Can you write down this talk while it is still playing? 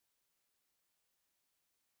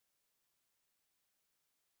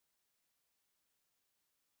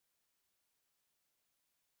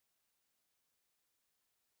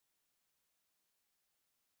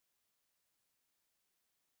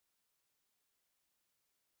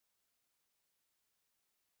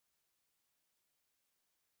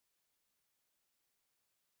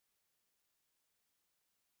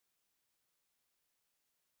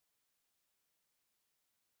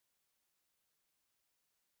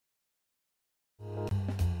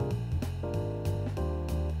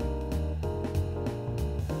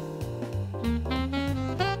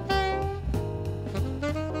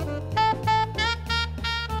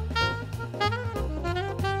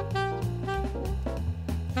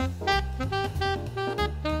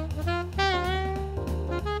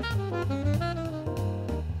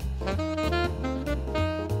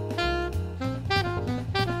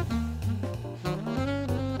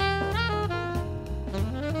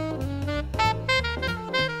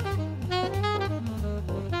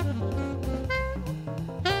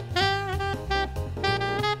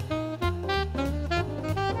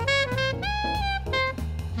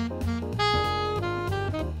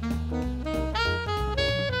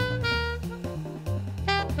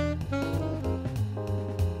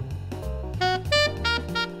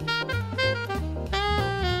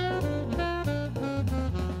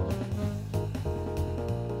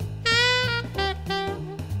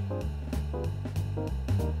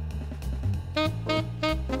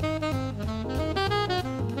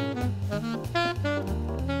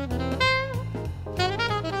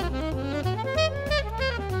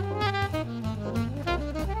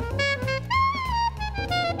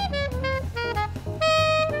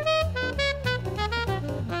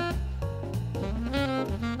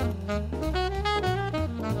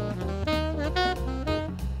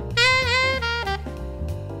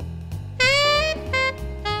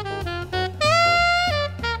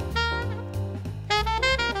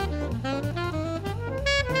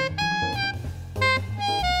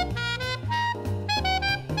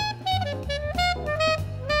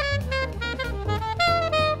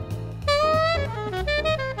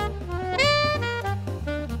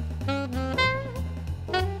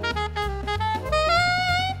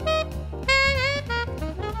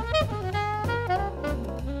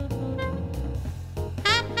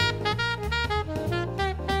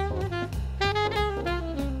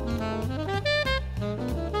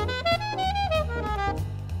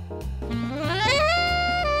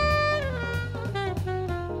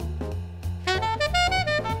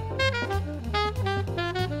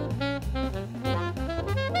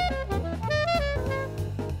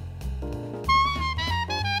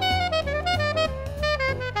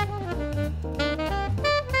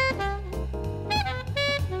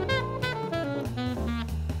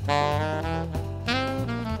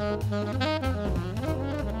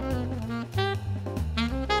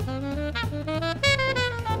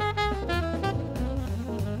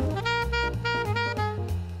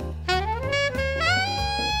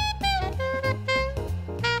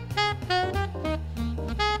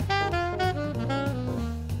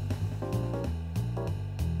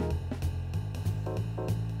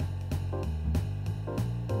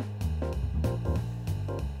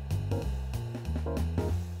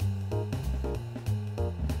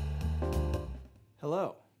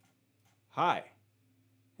Hello. Hi.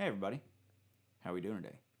 Hey, everybody. How are we doing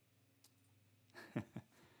today?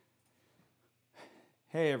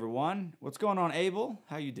 Hey, everyone. What's going on, Abel?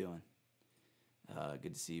 How you doing?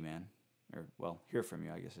 Good to see you, man. Or, well, hear from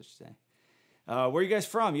you, I guess I should say. Where are you guys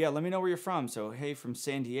from? Yeah, let me know where you're from. So, hey, from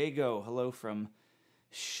San Diego. Hello from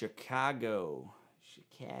Chicago.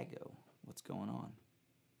 Chicago. What's going on?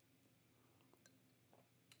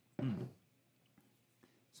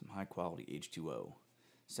 Some high-quality H2O.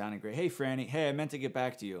 Sounding great. Hey, Franny. Hey, I meant to get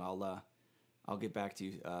back to you. I'll get back to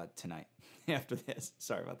you tonight after this.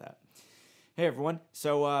 Sorry about that. Hey, everyone.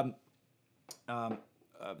 So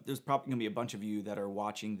there's probably going to be a bunch of you that are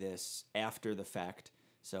watching this after the fact.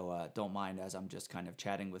 So don't mind as I'm just kind of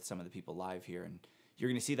chatting with some of the people live here. And you're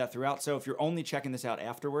going to see that throughout. So if you're only checking this out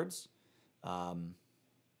afterwards,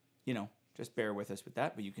 you know, just bear with us with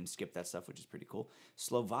that. But you can skip that stuff, which is pretty cool.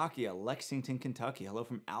 Slovakia, Lexington, Kentucky. Hello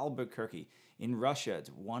from Albuquerque. In Russia, it's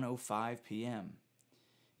 1:05 p.m.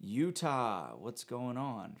 Utah, what's going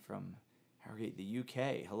on? From the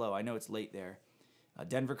UK. Hello, I know it's late there.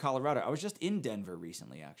 Denver, Colorado. I was just in Denver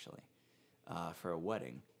recently, actually, for a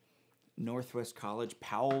wedding. Northwest College,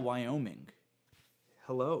 Powell, Wyoming.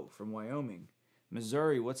 Hello from Wyoming.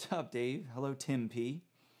 Missouri, what's up, Dave? Hello, Tim P.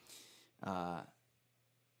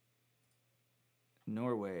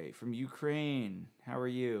 Norway, from Ukraine. How are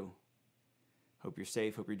you? Hope you're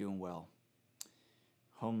safe. Hope you're doing well.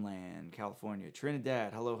 Homeland, California,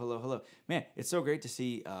 Trinidad. Hello, hello, hello. Man, it's so great to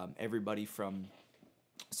see everybody from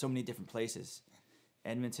so many different places.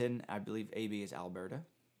 Edmonton, I believe AB is Alberta,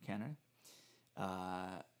 Canada.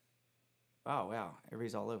 Oh, wow.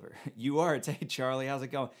 Everybody's all over. You are. It's hey, Charlie. How's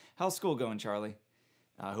it going? How's school going, Charlie?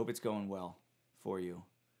 I hope it's going well for you.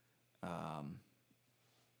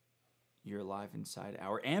 You're alive inside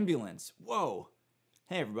our ambulance. Whoa.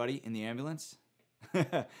 Hey, everybody in the ambulance.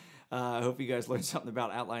 I hope you guys learned something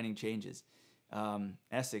about outlining changes.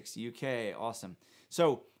 Essex, UK, awesome.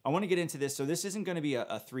 So I want to get into this. So this isn't going to be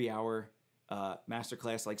a 3-hour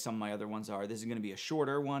masterclass like some of my other ones are. This is going to be a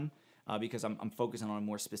shorter one because I'm focusing on a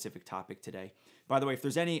more specific topic today. By the way, if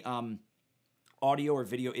there's any audio or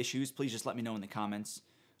video issues, please just let me know in the comments.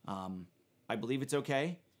 I believe it's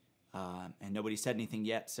okay, and nobody said anything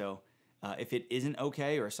yet. So if it isn't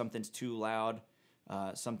okay or something's too loud,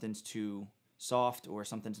 something's too soft, or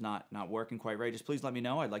something's not working quite right, just please let me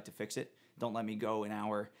know. I'd like to fix it. Don't let me go an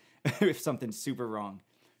hour if something's super wrong.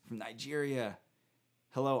 From Nigeria.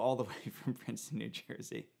 Hello, all the way from Princeton, New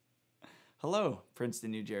Jersey. Hello,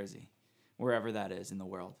 Princeton, New Jersey, wherever that is in the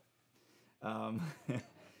world.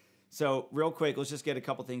 So real quick, let's just get a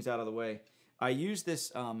couple things out of the way. I use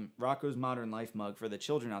this Rocco's Modern Life mug for the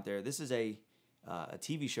children out there. This is a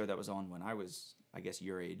TV show that was on when I was, I guess,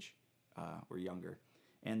 your age or younger.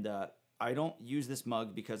 And I don't use this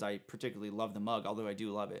mug because I particularly love the mug, although I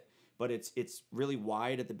do love it. But it's really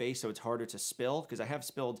wide at the base, so it's harder to spill, because I have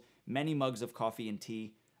spilled many mugs of coffee and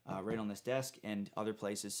tea right on this desk and other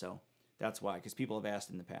places, so that's why, because people have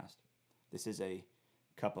asked in the past. This is a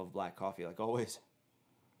cup of black coffee, like always.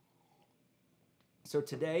 So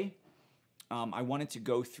today, I wanted to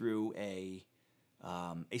go through a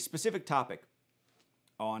specific topic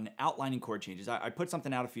on outlining chord changes. I put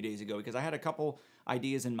something out a few days ago because I had a couple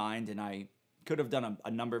ideas in mind, and I could have done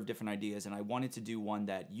a number of different ideas, and I wanted to do one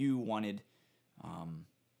that you wanted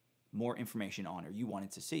more information on, or you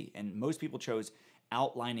wanted to see. And most people chose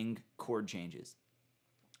outlining chord changes.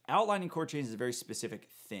 Outlining chord changes is a very specific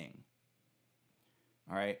thing.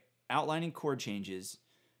 All right? Outlining chord changes.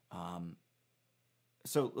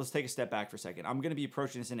 So let's take a step back for a second. I'm going to be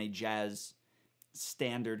approaching this in a jazz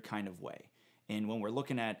standard kind of way. And when we're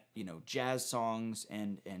looking at, jazz songs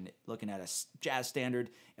and looking at a jazz standard,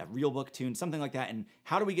 a real book tune, something like that, and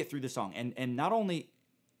how do we get through the song? And not only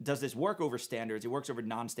does this work over standards, it works over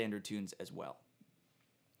non-standard tunes as well.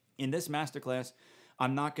 In this masterclass,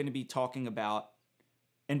 I'm not going to be talking about,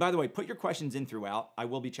 and by the way, put your questions in throughout. I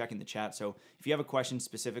will be checking the chat, so if you have a question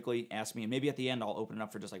specifically, ask me, and maybe at the end I'll open it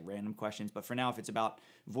up for just like random questions. But for now, if it's about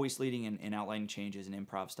voice leading and outlining changes and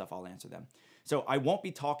improv stuff, I'll answer them. So I won't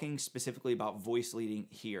be talking specifically about voice leading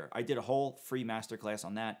here. I did a whole free masterclass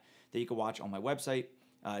on that you can watch on my website.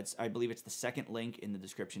 I believe it's the second link in the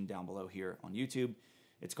description down below here on YouTube.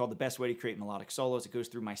 It's called The Best Way to Create Melodic Solos. It goes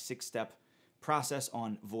through my 6-step process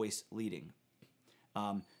on voice leading.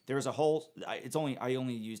 There's a whole, I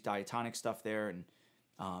only use diatonic stuff there, and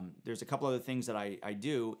there's a couple other things that I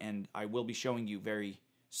do, and I will be showing you very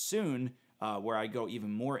soon where I go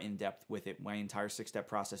even more in depth with it, my entire 6-step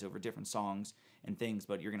process over different songs and things,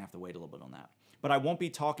 but you're gonna have to wait a little bit on that. But I won't be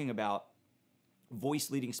talking about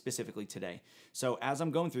voice leading specifically today. So as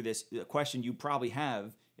I'm going through this, the question you probably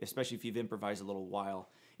have, especially if you've improvised a little while,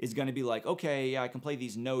 is going to be like, okay, yeah, I can play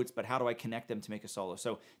these notes, but how do I connect them to make a solo?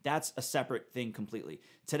 So that's a separate thing completely.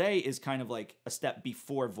 Today is kind of like a step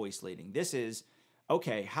before voice leading. This is,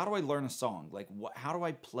 okay, how do I learn a song? Like, how do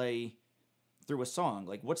I play through a song?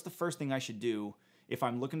 Like, what's the first thing I should do if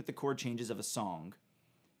I'm looking at the chord changes of a song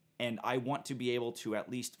and I want to be able to at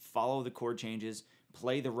least follow the chord changes,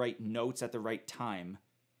 play the right notes at the right time,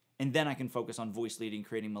 and then I can focus on voice leading,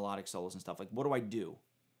 creating melodic solos and stuff. Like, what do I do?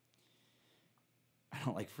 I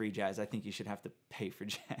don't like free jazz. I think you should have to pay for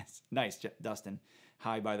jazz. Nice, Dustin.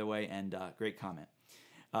 Hi, by the way, and great comment.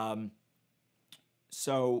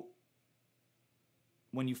 So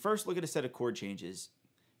when you first look at a set of chord changes,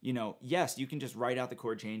 you know, yes, you can just write out the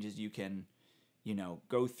chord changes. You can, you know,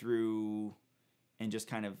 go through and just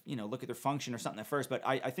kind of, you know, look at their function or something at first. But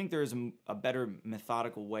I think there is a better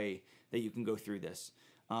methodical way that you can go through this.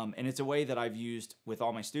 And it's a way that I've used with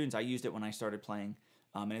all my students. I used it when I started playing.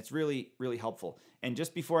 And it's really, really helpful. And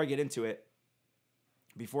just before I get into it,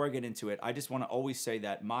 I just want to always say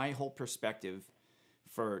that my whole perspective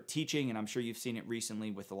for teaching, and I'm sure you've seen it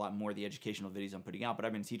recently with a lot more of the educational videos I'm putting out, but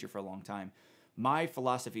I've been a teacher for a long time. My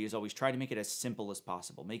philosophy is always try to make it as simple as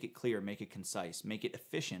possible. Make it clear, make it concise, make it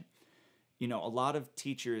efficient. You know, a lot of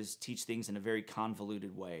teachers teach things in a very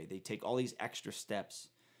convoluted way. They take all these extra steps,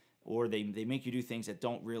 or they make you do things that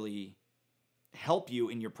don't really help you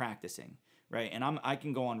in your practicing, right? And I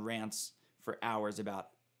can go on rants for hours about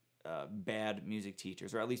bad music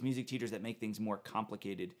teachers, or at least music teachers that make things more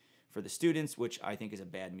complicated for the students, which I think is a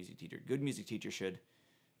bad music teacher. Good music teacher should,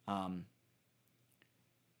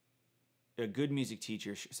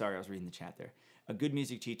 sorry, I was reading the chat there. A good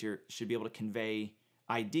music teacher should be able to convey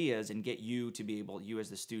ideas and get you to be able, you as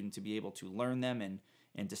the student, to be able to learn them and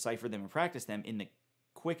decipher them and practice them in the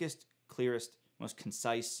quickest, clearest, most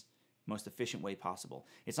concise, most efficient way possible.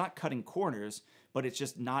 It's not cutting corners, but it's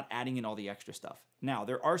just not adding in all the extra stuff. Now,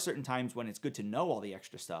 there are certain times when it's good to know all the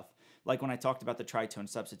extra stuff, like when I talked about the tritone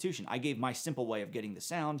substitution. I gave my simple way of getting the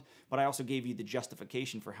sound, but I also gave you the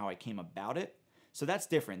justification for how I came about it. So that's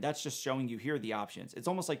different. That's just showing you here are the options. It's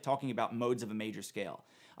almost like talking about modes of a major scale.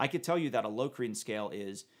 I could tell you that a Locrian scale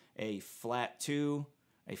is a flat 2,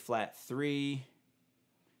 a flat 3,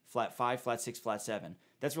 flat 5, flat 6, flat 7.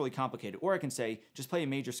 That's really complicated. Or I can say, just play a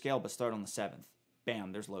major scale, but start on the 7th.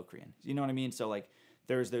 Bam, there's Locrian. You know what I mean? So like,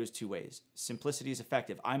 there's those two ways. Simplicity is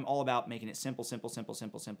effective. I'm all about making it simple, simple, simple,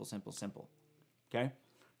 simple, simple, simple, simple. Okay?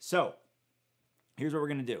 So, here's what we're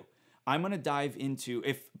going to do. I'm going to dive into,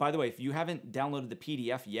 by the way, if you haven't downloaded the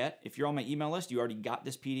PDF yet, if you're on my email list, you already got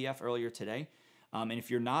this PDF earlier today. And if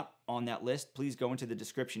you're not on that list, please go into the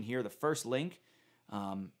description here. The first link,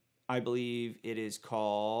 I believe it is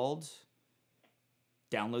called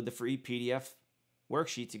download the free PDF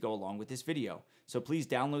worksheet to go along with this video. So please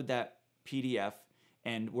download that PDF,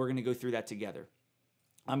 and we're going to go through that together.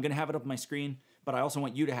 I'm going to have it up on my screen, but I also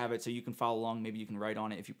want you to have it so you can follow along. Maybe you can write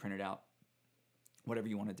on it if you print it out, whatever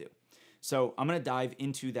you want to do. So I'm going to dive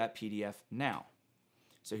into that PDF now.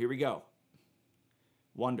 So here we go.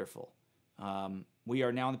 Wonderful. We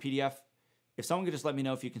are now in the PDF. If someone could just let me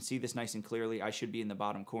know if you can see this nice and clearly, I should be in the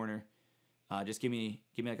bottom corner. Just give me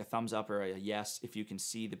like a thumbs up or a yes if you can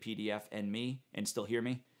see the PDF and me and still hear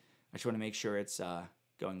me. I just want to make sure it's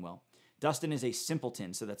going well. Dustin is a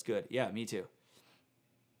simpleton, so that's good. Yeah, me too.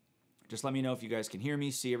 Just let me know if you guys can hear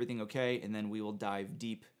me, see everything okay, and then we will dive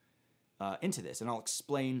deep into this, and I'll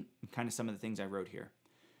explain kind of some of the things I wrote here.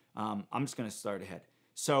 I'm just going to start ahead.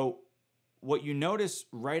 So what you notice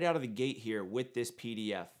right out of the gate here with this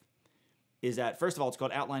PDF is that, first of all, it's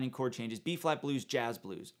called Outlining Chord Changes, B-flat blues, jazz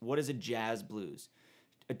blues. What is a jazz blues?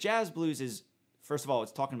 A jazz blues is, first of all,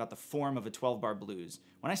 it's talking about the form of a 12-bar blues.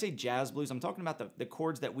 When I say jazz blues, I'm talking about the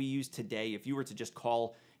chords that we use today. If you were to just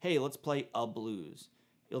call, hey, let's play a blues.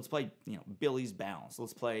 Let's play, you know, Billy's Bounce.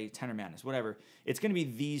 Let's play Tenor Madness, whatever. It's going to be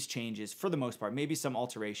these changes for the most part, maybe some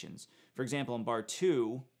alterations. For example, in bar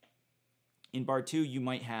 2, you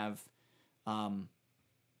might have, on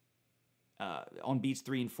beats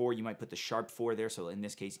 3 and 4, you might put the sharp 4 there. So in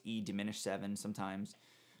this case, E diminished 7 sometimes.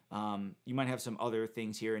 You might have some other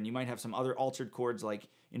things here, and you might have some other altered chords like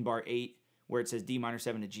in bar 8 where it says D minor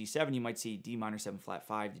 7 to G7, you might see D minor 7 flat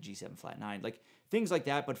 5 to G7 flat 9, like things like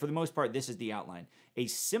that. But for the most part, this is the outline. A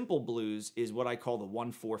simple blues is what I call the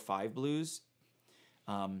 1-4-5 blues.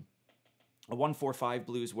 A 1-4-5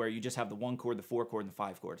 blues where you just have the 1 chord, the 4 chord, and the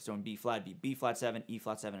 5 chord. So in B flat, it'd be B flat 7, E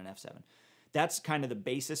flat 7, and F7. That's kind of the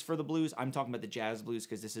basis for the blues. I'm talking about the jazz blues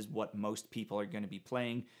because this is what most people are going to be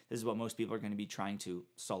playing. This is what most people are going to be trying to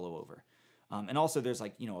solo over. And also there's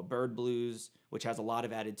like, a bird blues, which has a lot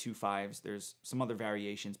of added 2-5s. There's some other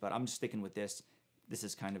variations, but I'm just sticking with this. This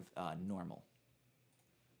is kind of normal.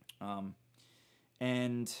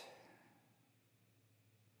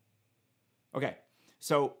 Okay.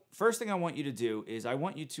 So first thing I want you to do is I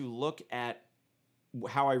want you to look at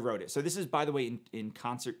how I wrote it. So this is, by the way, in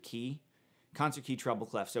concert key treble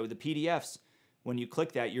clef. So the PDFs, when you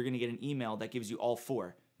click that, you're going to get an email that gives you all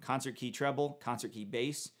 4. Concert key treble, concert key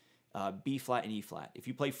bass, B flat, and E flat. If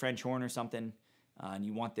you play French horn or something and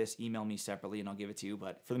you want this, email me separately and I'll give it to you.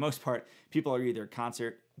 But for the most part, people are either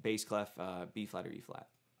concert, bass clef, B flat, or E flat.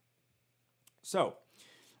 So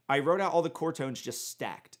I wrote out all the chord tones just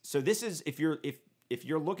stacked. So this is, if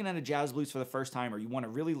you're looking at a jazz blues for the first time, or you want to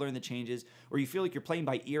really learn the changes, or you feel like you're playing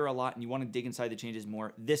by ear a lot and you want to dig inside the changes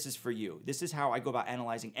more, this is for you. This is how I go about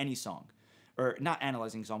analyzing any song. Or not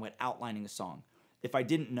analyzing a song, but outlining a song, if I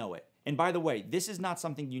didn't know it. And by the way, this is not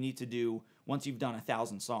something you need to do once you've done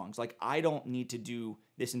 1,000 songs. Like, I don't need to do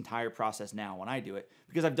this entire process now when I do it,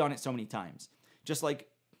 because I've done it so many times. Just like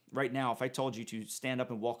right now, if I told you to stand up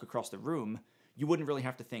and walk across the room, you wouldn't really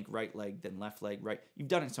have to think right leg, then left leg, right. You've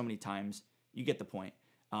done it so many times. You get the point.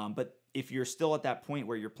 But if you're still at that point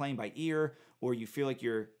where you're playing by ear, or you feel like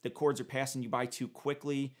the chords are passing you by too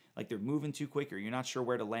quickly, like they're moving too quick, or you're not sure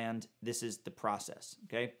where to land, this is the process,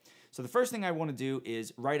 okay? So the first thing I want to do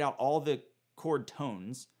is write out all the chord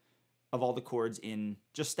tones of all the chords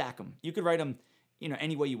just stack them. You could write them,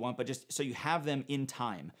 any way you want, but just so you have them in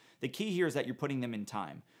time. The key here is that you're putting them in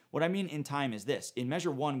time. What I mean in time is this. In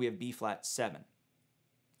measure 1, we have B flat 7.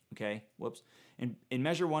 Okay, whoops. In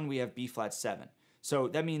measure 1, we have B flat 7. So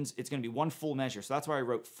that means it's going to be one full measure. So that's why I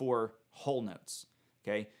wrote 4 whole notes.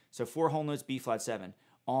 Okay, so 4 whole notes, B flat 7.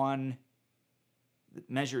 On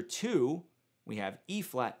measure 2, we have E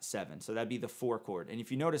flat 7. So that'd be the 4 chord. And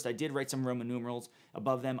if you noticed, I did write some Roman numerals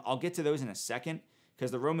above them. I'll get to those in a second,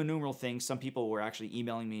 because the Roman numeral thing, some people were actually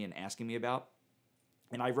emailing me and asking me about.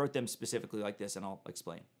 And I wrote them specifically like this, and I'll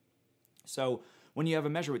explain. So when you have a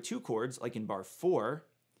measure with 2 chords, like in bar 4,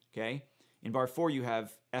 okay, in bar 4, you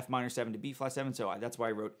have F minor 7 to B flat 7, so that's why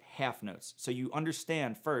I wrote half notes. So you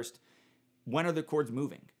understand first, when are the chords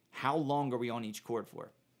moving? How long are we on each chord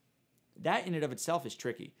for? That in and of itself is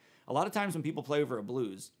tricky. A lot of times when people play over a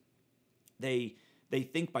blues, they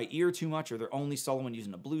think by ear too much, or they're only soloing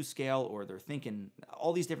using a blues scale, or they're thinking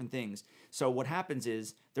all these different things. So what happens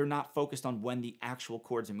is they're not focused on when the actual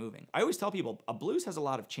chords are moving. I always tell people a blues has a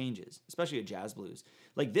lot of changes, especially a jazz blues.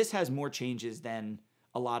 Like, this has more changes than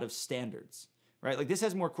a lot of standards, right? Like, this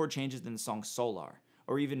has more chord changes than the song Solar,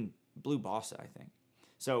 or even Blue Bossa, I think.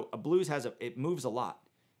 So a blues it moves a lot.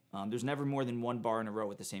 There's never more than 1 bar in a row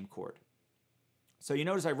with the same chord. So you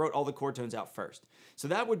notice I wrote all the chord tones out first. So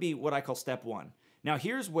that would be what I call step 1. Now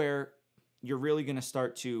here's where you're really going to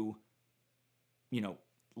start to,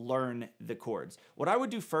 learn the chords. What I would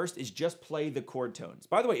do first is just play the chord tones.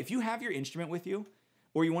 By the way, if you have your instrument with you,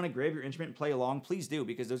 or you want to grab your instrument and play along, please do,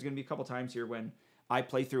 because there's going to be a couple times here when I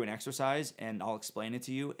play through an exercise and I'll explain it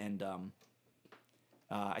to you, and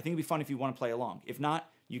I think it'd be fun if you want to play along. If not,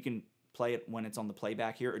 you can play it when it's on the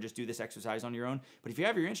playback here, or just do this exercise on your own. But if you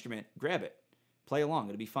have your instrument, grab it. Play along.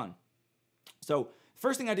 It'll be fun. So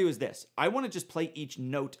first thing I do is this. I want to just play each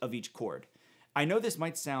note of each chord. I know this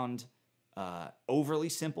might sound overly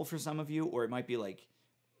simple for some of you, or it might be like,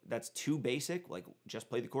 that's too basic, like just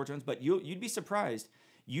play the chord tones, but you'd be surprised.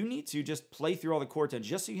 You need to just play through all the chord tones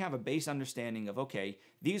just so you have a base understanding of, okay,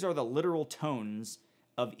 these are the literal tones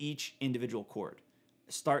of each individual chord.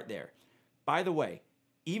 Start there. By the way,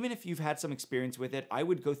 even if you've had some experience with it, I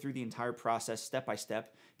would go through the entire process step by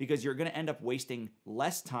step, because you're going to end up wasting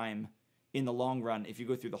less time in the long run if you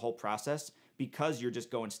go through the whole process, because you're just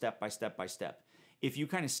going step by step by step. If you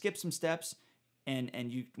kind of skip some steps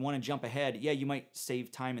and you want to jump ahead, yeah, you might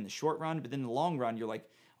save time in the short run, but then in the long run, you're like,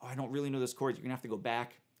 oh, I don't really know this chord. You're going to have to go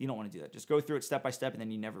back. You don't want to do that. Just go through it step by step, and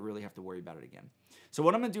then you never really have to worry about it again. So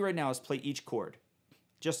what I'm going to do right now is play each chord.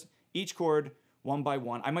 Just each chord one by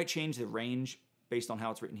one. I might change the range based on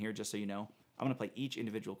how it's written here, just so you know. I'm going to play each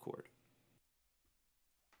individual chord.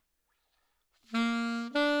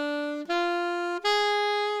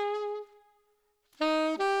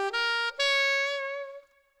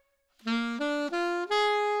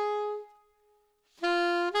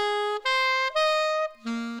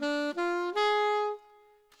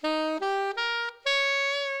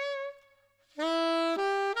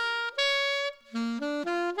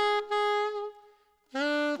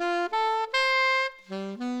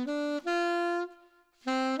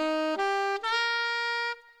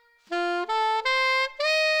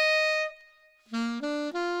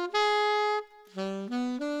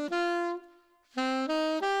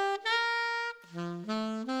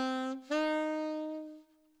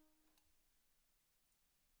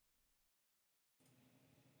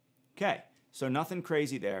 So nothing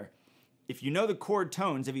crazy there. If you know the chord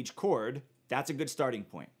tones of each chord, that's a good starting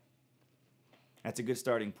point. That's a good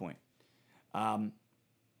starting point. I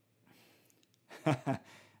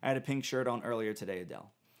had a pink shirt on earlier today,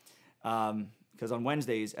 Adele. Because on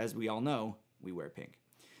Wednesdays, as we all know, we wear pink.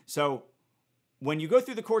 So when you go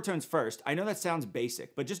through the chord tones first, I know that sounds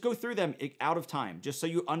basic, but just go through them out of time, just so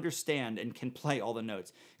you understand and can play all the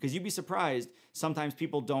notes. Because you'd be surprised, sometimes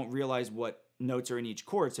people don't realize what notes are in each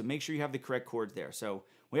chord, so make sure you have the correct chords there. So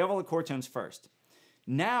we have all the chord tones first.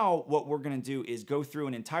 Now what we're going to do is go through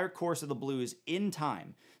an entire course of the blues in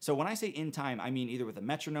time. So when I say in time, I mean either with a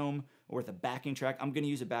metronome or with a backing track. I'm going to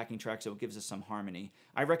use a backing track so it gives us some harmony.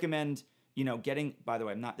 I recommend, getting, by the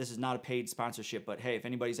way, this is not a paid sponsorship, but hey, if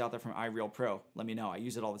anybody's out there from iReal Pro, let me know. I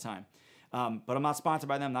use it all the time. But I'm not sponsored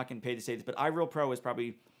by them. I'm not getting paid to say this, but iReal Pro is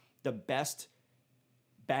probably the best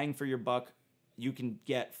bang for your buck you can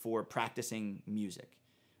get for practicing music.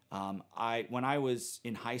 When I was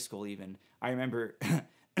in high school even, I remember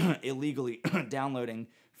illegally downloading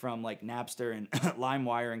from like Napster and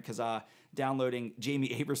LimeWire and Kazaa, downloading Jamie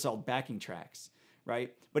Aebersold backing tracks,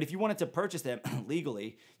 right? But if you wanted to purchase them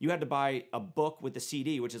legally, you had to buy a book with the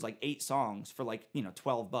CD, which is like 8 songs for like,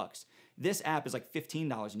 $12. This app is like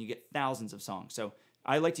 $15 and you get thousands of songs. So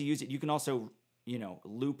I like to use it. You can also,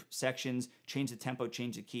 loop sections, change the tempo,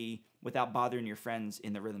 change the key without bothering your friends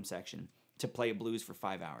in the rhythm section to play a blues for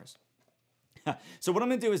 5 hours. So what I'm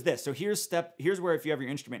going to do is this. So here's where if you have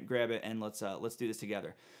your instrument, grab it and let's do this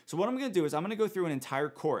together. So what I'm going to do is I'm going to go through an entire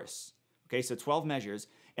chorus. Okay, so 12 measures,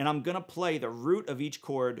 and I'm going to play the root of each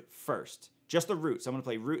chord first. Just the root. So I'm going to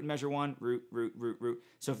play root in measure 1, root, root, root, root.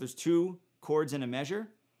 So if there's 2 chords in a measure,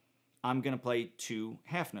 I'm going to play 2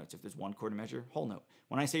 half notes. If there's 1 chord in a measure, whole note.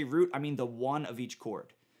 When I say root, I mean the 1 of each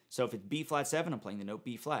chord. So if it's B flat 7, I'm playing the note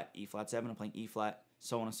B flat. E flat 7, I'm playing E flat,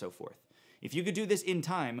 so on and so forth. If you could do this in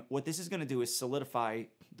time, what this is going to do is solidify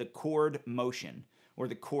the chord motion or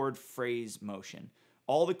the chord phrase motion.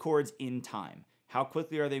 All the chords in time. How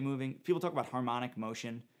quickly are they moving? People talk about harmonic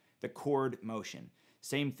motion, the chord motion.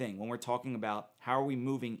 Same thing when we're talking about how are we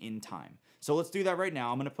moving in time. So let's do that right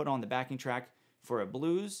now. I'm going to put on the backing track for a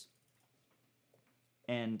blues,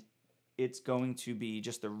 and it's going to be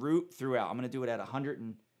just the root throughout. I'm going to do it at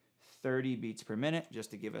 130 beats per minute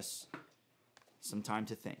just to give us some time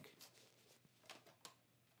to think.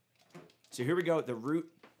 So here we go, the root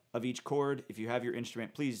of each chord. If you have your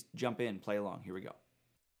instrument, please jump in, play along. Here we go.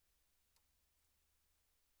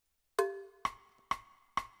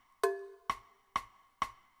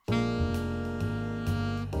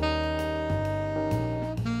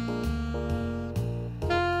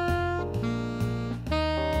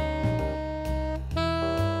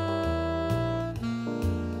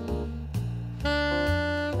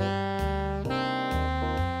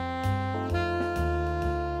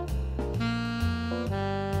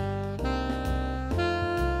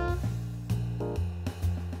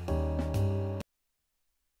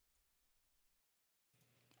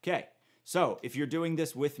 Okay, so if you're doing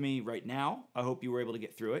this with me right now, I hope you were able to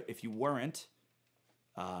get through it. If you weren't,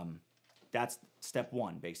 that's step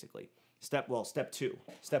 1, basically. Step 2.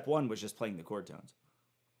 Step 1 was just playing the chord tones.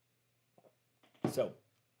 So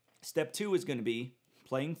step 2 is going to be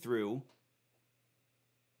playing through.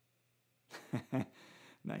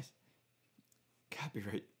 Nice.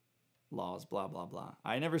 Copyright laws, blah, blah, blah.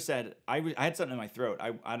 I never said, I had something in my throat.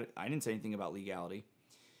 I didn't say anything about legality.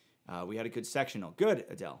 We had a good sectional. Good,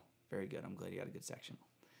 Adele. Very good. I'm glad you had a good sectional.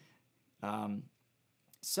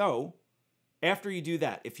 So after you do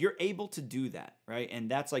that, if you're able to do that, right, and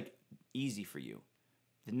that's like easy for you,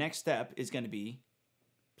 the next step is going to be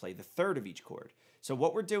play the third of each chord. So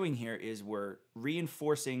what we're doing here is we're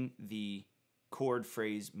reinforcing the chord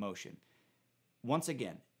phrase motion. Once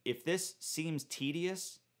again, if this seems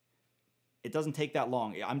tedious, it doesn't take that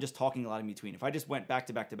long. I'm just talking a lot in between. If I just went back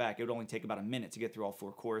to back to back, it would only take about a minute to get through all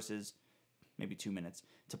 4 choruses, maybe 2 minutes,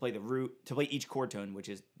 to play the root, to play each chord tone, which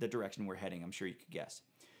is the direction we're heading. I'm sure you could guess.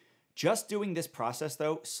 Just doing this process,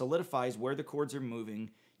 though, solidifies where the chords are moving.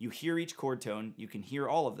 You hear each chord tone. You can hear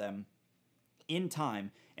all of them in time.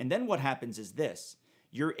 And then what happens is this.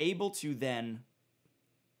 You're able to then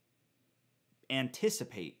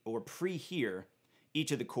anticipate or pre-hear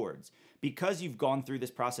each of the chords. Because you've gone through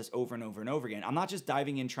this process over and over and over again, I'm not just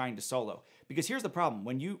diving in trying to solo. Because here's the problem.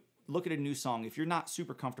 When you look at a new song, if you're not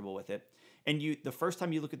super comfortable with it, and the first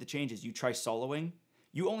time you look at the changes, you try soloing,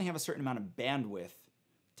 you only have a certain amount of bandwidth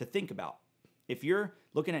to think about. If you're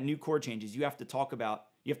looking at new chord changes, you have to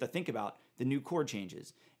think about the new chord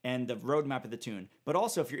changes and the roadmap of the tune. But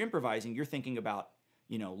also, if you're improvising, you're thinking about,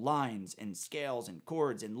 lines and scales and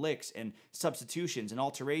chords and licks and substitutions and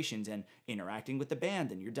alterations and interacting with the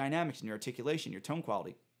band and your dynamics and your articulation, your tone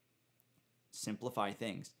quality. Simplify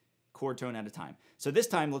things, chord tone at a time. So this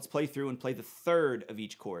time, let's play through and play the third of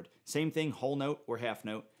each chord. Same thing, whole note or half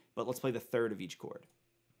note, but let's play the third of each chord.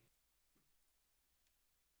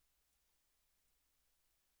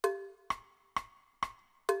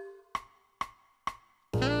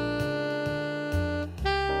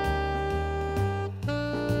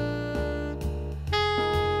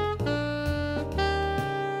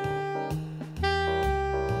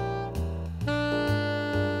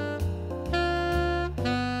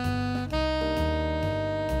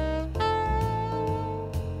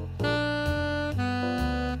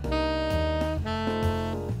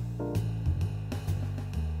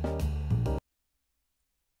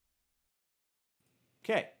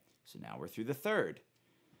 Okay, so now we're through the third.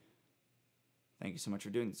 Thank you so much for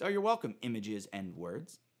doing this. Oh, you're welcome, images and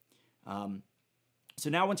words. So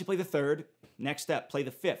now once you play the third, next step, play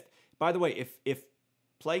the fifth. By the way, if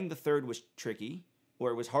playing the third was tricky or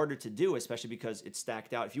it was harder to do, especially because it's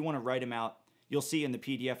stacked out, if you want to write them out, you'll see in the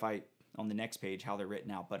PDF on the next page how they're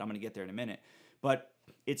written out, but I'm going to get there in a minute. But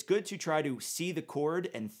it's good to try to see the chord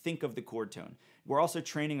and think of the chord tone. We're also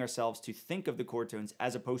training ourselves to think of the chord tones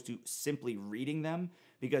as opposed to simply reading them,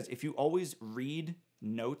 because if you always read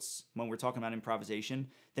notes when we're talking about improvisation,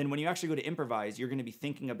 then when you actually go to improvise, you're going to be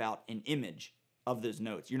thinking about an image of those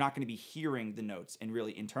notes. You're not going to be hearing the notes and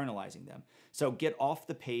really internalizing them. So get off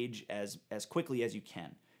the page as quickly as you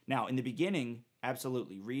can. Now, in the beginning,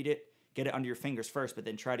 absolutely read it, get it under your fingers first, but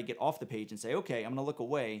then try to get off the page and say, okay, I'm going to look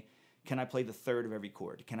away. Can I play the third of every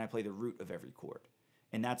chord? Can I play the root of every chord?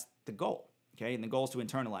 And that's the goal, okay? And the goal is to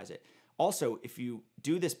internalize it. Also, if you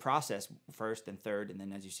do this process first and third, and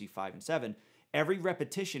then as you see 5 and 7, every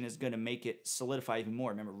repetition is going to make it solidify even more.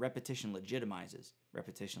 Remember, repetition legitimizes.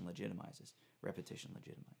 Repetition legitimizes. Repetition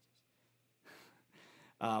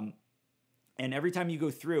legitimizes. And every time you go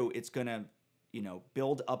through, it's going to,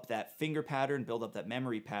 build up that finger pattern, build up that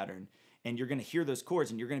memory pattern, and you're going to hear those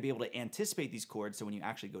chords, and you're going to be able to anticipate these chords. So when you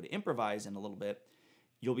actually go to improvise in a little bit,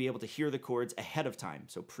 you'll be able to hear the chords ahead of time,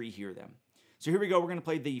 so pre-hear them. So here we go. We're going to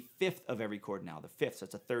play the fifth of every chord now. The fifth, so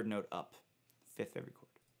that's a third note up. Fifth of every chord.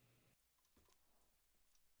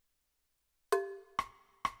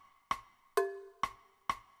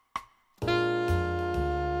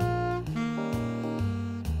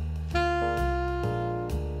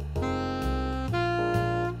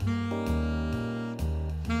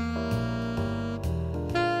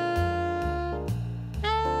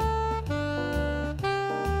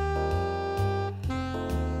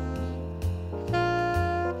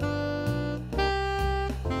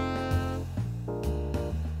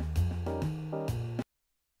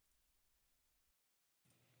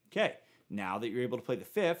 Okay, now that you're able to play the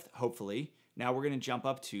fifth, hopefully, now we're going to jump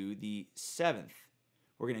up to the seventh.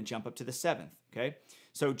 We're going to jump up to the seventh, okay?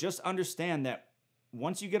 So just understand that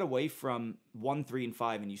once you get away from 1, 3, and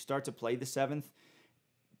 5 and you start to play the seventh,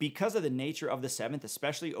 because of the nature of the seventh,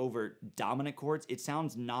 especially over dominant chords, it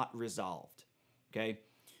sounds not resolved, okay?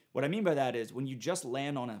 What I mean by that is when you just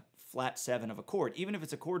land on a flat 7 of a chord, even if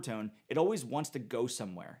it's a chord tone, it always wants to go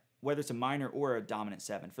somewhere. Whether it's a minor or a dominant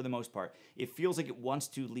 7, for the most part, it feels like it wants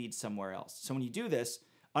to lead somewhere else. So when you do this,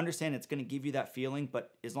 understand it's going to give you that feeling,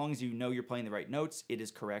 but as long as you know you're playing the right notes, it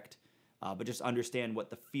is correct. But just understand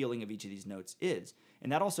what the feeling of each of these notes is.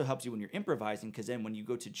 And that also helps you when you're improvising, because then when you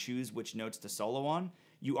go to choose which notes to solo on,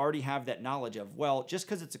 you already have that knowledge of, well, just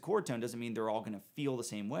because it's a chord tone doesn't mean they're all going to feel the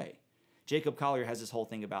same way. Jacob Collier has this whole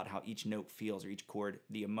thing about how each note feels, or each chord,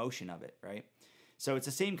 the emotion of it, right? So it's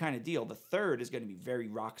the same kind of deal. The third is going to be very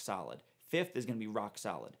rock solid. Fifth is going to be rock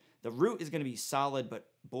solid. The root is going to be solid but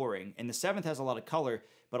boring. And the seventh has a lot of color,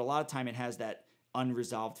 but a lot of time it has that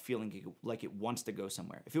unresolved feeling like it wants to go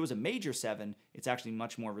somewhere. If it was a major 7, it's actually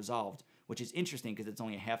much more resolved, which is interesting because it's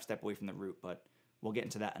only a half step away from the root, but we'll get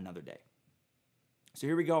into that another day. So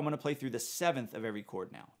here we go. I'm going to play through the 7th of every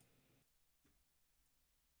chord now.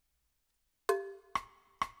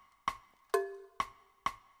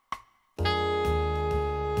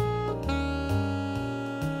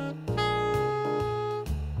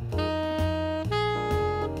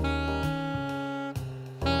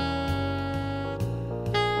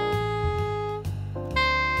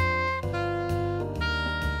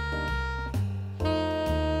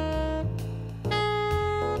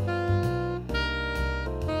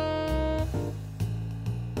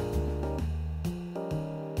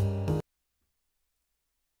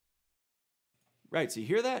 Right, so you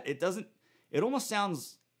hear that? It almost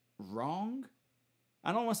sounds wrong.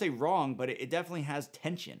 I don't want to say wrong, but it definitely has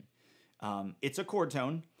tension. It's a chord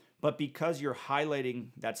tone, But because you're highlighting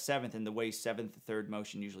that seventh and the way seventh third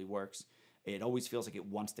motion usually works, it always feels like it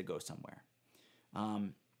wants to go somewhere.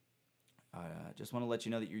 Just want to let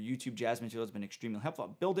you know that your YouTube jazz material has been extremely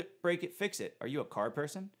helpful. Build it, break it, fix it. Are you a car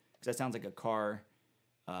person? Because that sounds like a car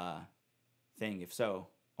thing. If so,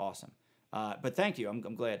 awesome. But thank you.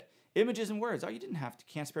 I'm glad. Images and words. Oh, you didn't have to.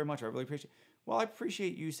 Can't spare much. I really appreciate it. Well, I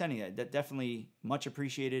appreciate you sending that. That definitely much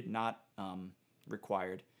appreciated, not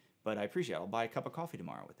required. But I appreciate it. I'll buy a cup of coffee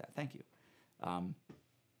tomorrow with that. Thank you.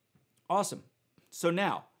 Awesome. So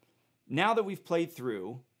now that we've played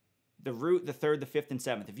through the root, the third, the fifth, and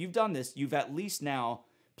seventh, if you've done this, you've at least now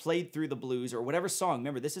played through the blues or whatever song.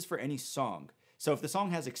 Remember, this is for any song. So if the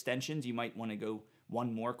song has extensions, you might want to go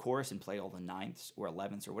one more chorus and play all the ninths or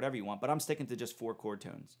 11ths or whatever you want. But I'm sticking to just 4 chord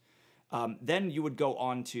tones. Then you would go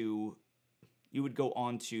on to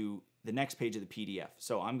the next page of the PDF.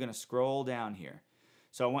 So I'm going to scroll down here.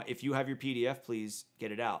 So if you have your PDF, please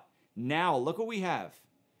get it out. Now, look what we have.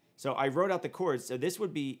 So I wrote out the chords. So this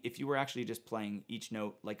would be, if you were actually just playing each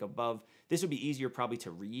note like above, this would be easier probably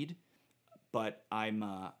to read, but I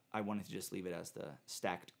wanted to just leave it as the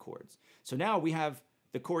stacked chords. So now we have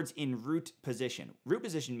the chords in root position. Root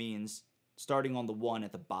position means starting on the 1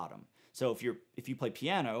 at the bottom. So if you play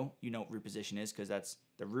piano, you know what root position is because that's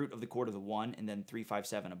the root of the chord of the 1 and then 3, 5,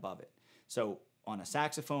 7 above it. So on a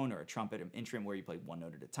saxophone or a trumpet or instrument where you play one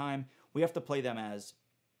note at a time, we have to play them as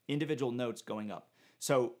individual notes going up.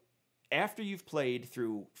 So after you've played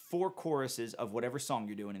through 4 choruses of whatever song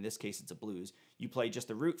you're doing, in this case it's a blues, you play just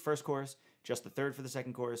the root first chorus, just the third for the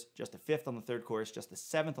second chorus, just the fifth on the third chorus, just the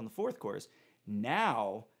seventh on the fourth chorus.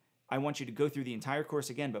 Now I want you to go through the entire chorus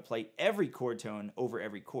again, but play every chord tone over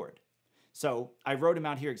every chord. So I wrote them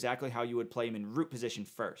out here exactly how you would play them in root position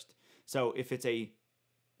first. So if it's a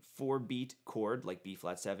 4-beat chord, like B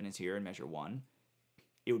flat 7 is here in measure 1,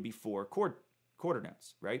 it would be 4 quarter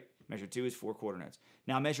notes, right? Measure 2 is 4 quarter notes.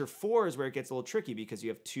 Now measure 4 is where it gets a little tricky because you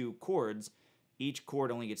have 2 chords. Each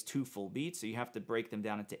chord only gets 2 full beats, so you have to break them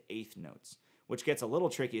down into eighth notes, which gets a little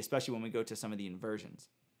tricky, especially when we go to some of the inversions.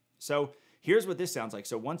 So here's what this sounds like.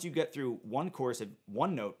 So once you get through one chorus of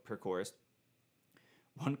 1 note per chorus,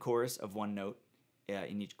 one chorus of 1 note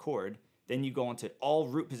in each chord, then you go on to all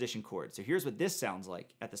root position chords. So here's what this sounds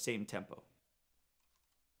like at the same tempo.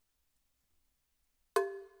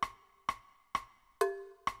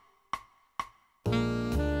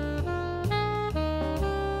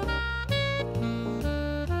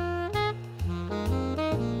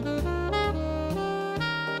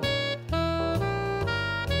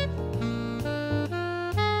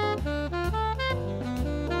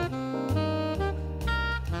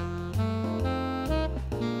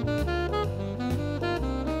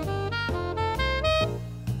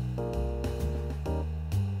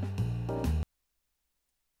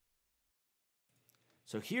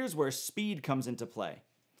 So here's where speed comes into play.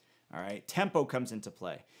 All right, tempo comes into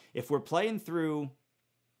play. If we're playing through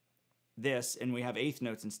this and we have eighth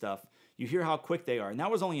notes and stuff, you hear how quick they are. And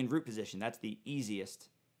that was only in root position. That's the easiest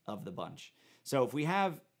of the bunch. So if we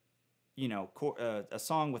have, you know, a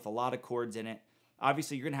song with a lot of chords in it,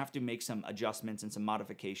 obviously you're going to have to make some adjustments and some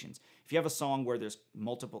modifications. If you have a song where there's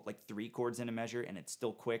multiple, like 3 chords in a measure and it's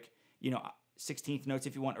still quick, you know, 16th notes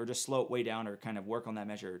if you want, or just slow it way down or kind of work on that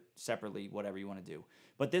measure separately, whatever you want to do.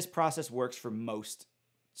 But this process works for most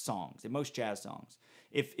songs, and most jazz songs.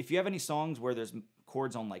 If you have any songs where there's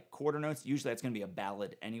chords on like quarter notes, usually that's going to be a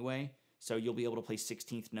ballad anyway, so you'll be able to play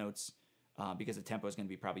 16th notes because the tempo is going to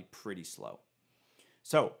be probably pretty slow.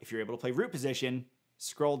 So if you're able to play root position,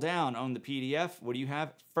 scroll down on the PDF. What do you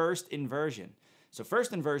have? First inversion. So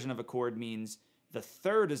first inversion of a chord means the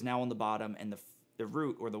third is now on the bottom and the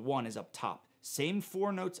root or the 1 is up top. Same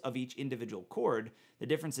 4 notes of each individual chord. The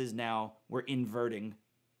difference is now we're inverting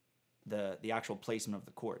the actual placement of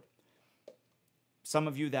the chord. Some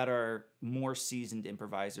of you that are more seasoned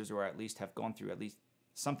improvisers, or at least have gone through at least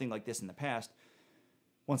something like this in the past,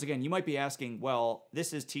 once again, you might be asking, well,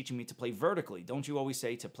 this is teaching me to play vertically. Don't you always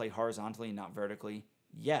say to play horizontally and not vertically?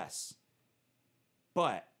 Yes.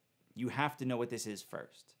 But you have to know what this is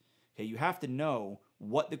first. Okay, you have to know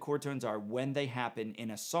what the chord tones are when they happen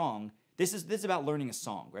in a song. This is about learning a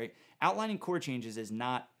song, right? Outlining chord changes is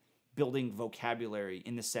not building vocabulary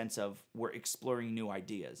in the sense of we're exploring new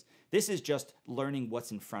ideas. This is just learning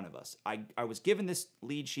what's in front of us. I was given this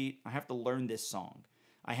lead sheet. I have to learn this song.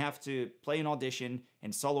 I have to play an audition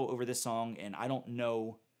and solo over this song, and I don't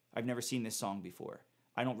know. I've never seen this song before.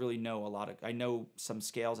 I don't really know a lot of. I know some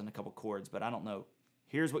scales and a couple chords, but I don't know.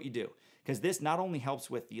 Here's what you do. Because this not only helps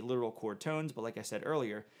with the literal chord tones, but like I said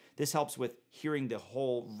earlier, this helps with hearing the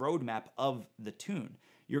whole roadmap of the tune.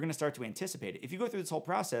 You're going to start to anticipate it. If you go through this whole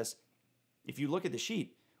process, if you look at the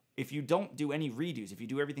sheet, if you don't do any redos, if you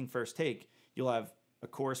do everything first take, you'll have a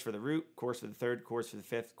chorus for the root, chorus for the third, chorus for the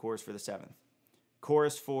fifth, chorus for the seventh.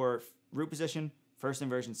 Chorus for root position, first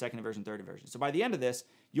inversion, second inversion, third inversion. So by the end of this,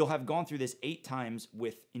 you'll have gone through this 8 times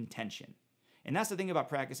with intention. And that's the thing about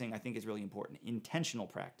practicing I think is really important. Intentional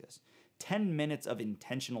practice. 10 minutes of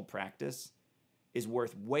intentional practice is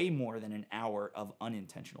worth way more than an hour of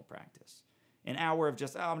unintentional practice. An hour of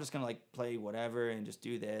just, I'm just going to like play whatever and just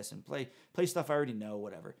do this and play stuff I already know,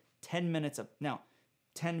 whatever. 10 minutes of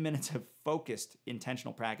focused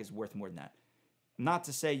intentional practice is worth more than that. Not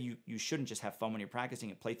to say you shouldn't just have fun when you're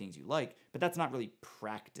practicing and play things you like, but that's not really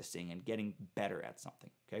practicing and getting better at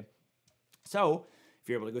something, okay? So if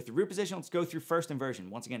you're able to go through root position, let's go through first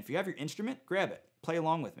inversion. Once again, if you have your instrument, grab it. Play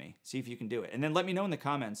along with me. See if you can do it. And then let me know in the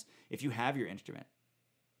comments if you have your instrument.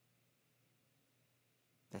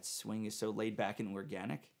 That swing is so laid back and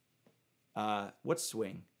organic. What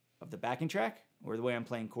swing? Of the backing track or the way I'm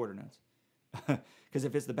playing quarter notes? Because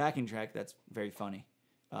if it's the backing track, that's very funny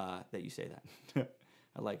that you say that.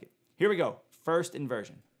 I like it. Here we go. First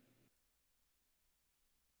inversion.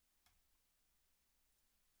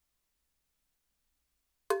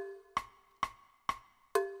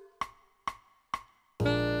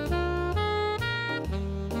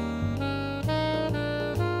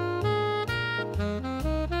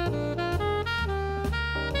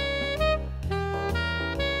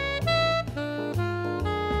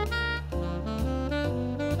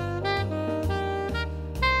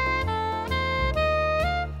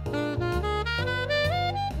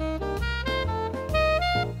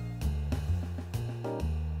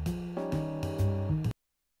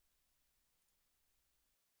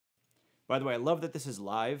 By the way, I love that this is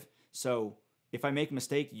live, so if I make a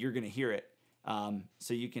mistake, you're going to hear it.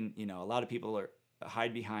 So you can, a lot of people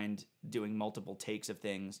hide behind doing multiple takes of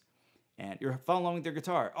things, and you're following along with their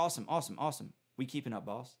guitar. Awesome, awesome, awesome. We keeping up,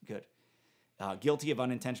 boss. Good. Guilty of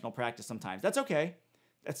unintentional practice sometimes. That's okay.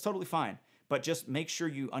 That's totally fine. But just make sure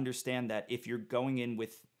you understand that if you're going in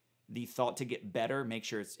with the thought to get better, make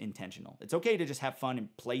sure it's intentional. It's okay to just have fun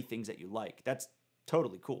and play things that you like. That's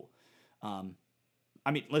totally cool. I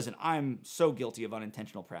mean, listen, I'm so guilty of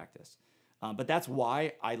unintentional practice. But that's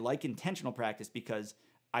why I like intentional practice, because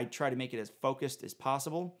I try to make it as focused as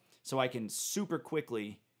possible so I can super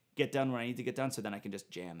quickly get done when I need to get done, so then I can just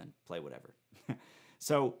jam and play whatever.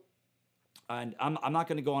 So, and I'm not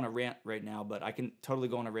going to go on a rant right now, but I can totally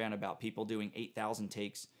go on a rant about people doing 8,000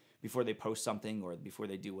 takes before they post something or before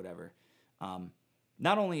they do whatever.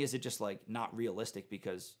 Not only is it just like not realistic,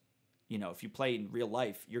 because if you play in real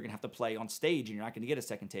life, you're going to have to play on stage and you're not going to get a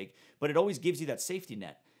second take, but it always gives you that safety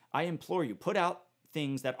net. I implore you, put out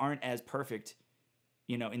things that aren't as perfect,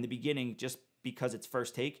 in the beginning just because it's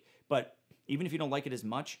first take, but even if you don't like it as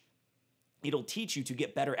much, it'll teach you to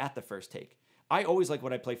get better at the first take. I always like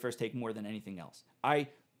what I play first take more than anything else.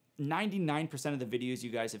 99% of the videos you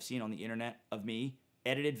guys have seen on the internet of me,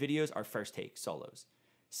 edited videos, are first take solos.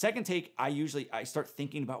 Second take, I start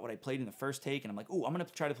thinking about what I played in the first take, and I'm like, oh, I'm going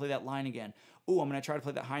to try to play that line again. Oh, I'm going to try to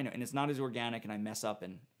play that high note, and it's not as organic, and I mess up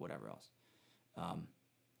and whatever else.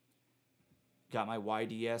 Got my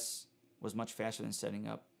YDS, was much faster than setting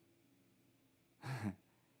up.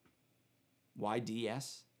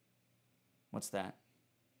 YDS? What's that?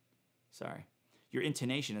 Sorry. Your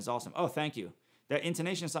intonation is awesome. Oh, thank you. That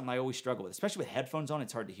intonation is something I always struggle with, especially with headphones on.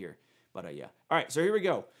 It's hard to hear. But yeah. All right, so here we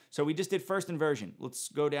go. So we just did first inversion. Let's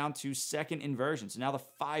go down to second inversion. So now the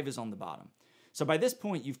 5 is on the bottom. So by this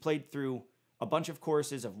point, you've played through a bunch of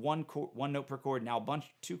choruses of one note per chord. Now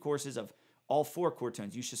 2 choruses of all 4 chord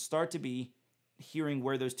tones. You should start to be hearing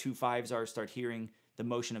where those 2 5s are. Start hearing the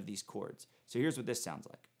motion of these chords. So here's what this sounds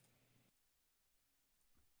like.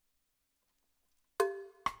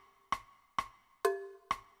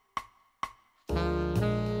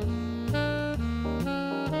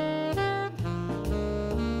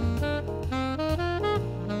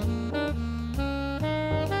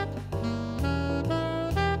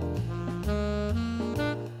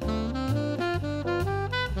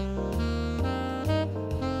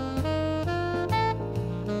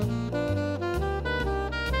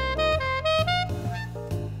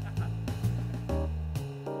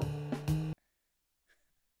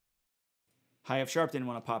 High F sharp didn't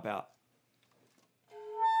want to pop out.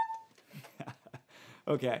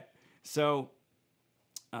 Okay, so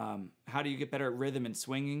how do you get better at rhythm and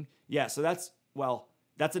swinging? Yeah, so that's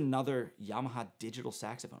another Yamaha digital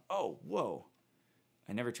saxophone. Oh, whoa.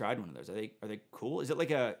 I never tried one of those. Are they cool? Is it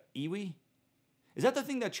like a Iwi? Is that the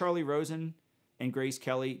thing that Charlie Rosen and Grace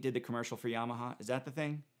Kelley did the commercial for Yamaha? Is that the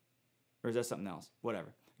thing? Or is that something else?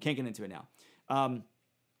 Whatever. Can't get into it now.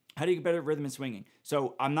 How do you get better at rhythm and swinging?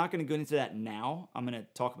 So I'm not going to go into that now. I'm going to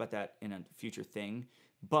talk about that in a future thing.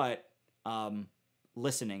 But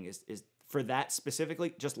listening is for that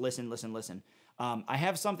specifically. Just listen, listen, listen. I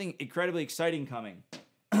have something incredibly exciting coming.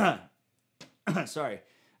 Sorry,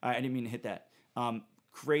 I didn't mean to hit that.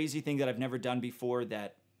 Crazy thing that I've never done before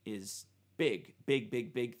that is big, big,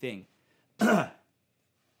 big, big thing.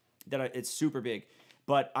 It's super big.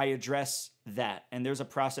 But I address that. And there's a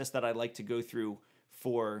process that I like to go through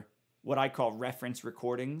for what I call reference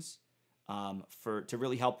recordings, to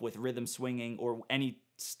really help with rhythm swinging or any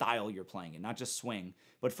style you're playing in, not just swing,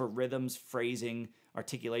 but for rhythms, phrasing,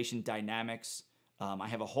 articulation, dynamics. I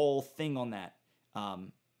have a whole thing on that,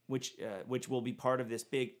 which will be part of this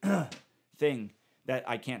big thing that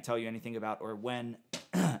I can't tell you anything about or when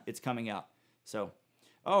it's coming out. So,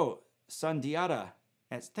 Sandiata,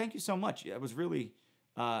 thank you so much. It was really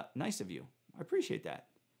nice of you. I appreciate that.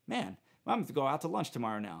 Man, I'm going to go out to lunch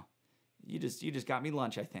tomorrow now. You just got me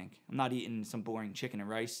lunch, I think. I'm not eating some boring chicken and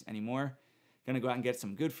rice anymore. Going to go out and get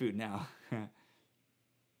some good food now.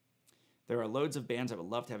 There are loads of bands that would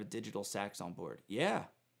love to have a digital sax on board. Yeah,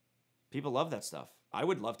 people love that stuff. I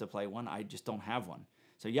would love to play one. I just don't have one.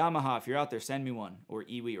 So Yamaha, if you're out there, send me one. Or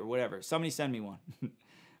Iwi or whatever. Somebody send me one.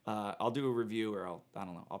 I'll do a review or I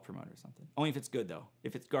don't know, I'll promote it or something. Only if it's good, though.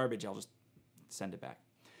 If it's garbage, I'll just send it back.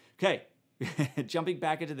 Okay, jumping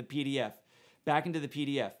back into the PDF. Back into the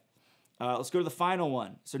PDF. Let's go to the final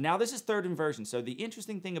one. So now this is third inversion. So the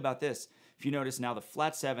interesting thing about this, if you notice now the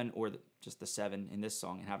flat 7 or just the 7 in this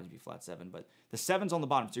song, it happens to be flat 7, but the 7's on the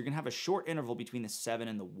bottom. So you're going to have a short interval between the 7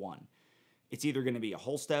 and the 1. It's either going to be a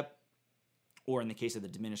whole step or in the case of the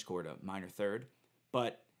diminished chord, a minor third.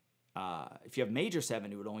 But if you have major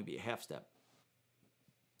 7, it would only be a half step.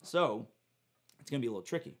 So it's going to be a little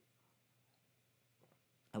tricky.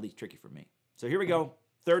 At least tricky for me. So here we go.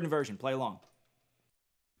 Third inversion. Play along.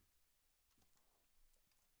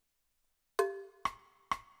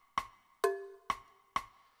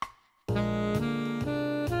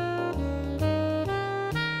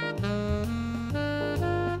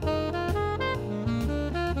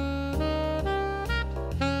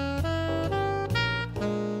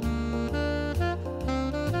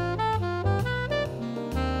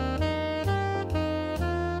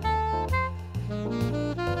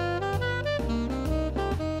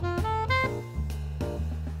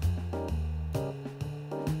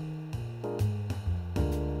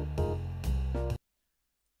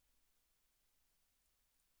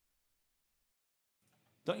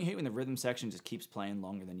 Don't you hate when the rhythm section just keeps playing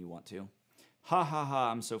longer than you want to? Ha ha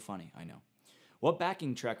ha, I'm so funny, I know. What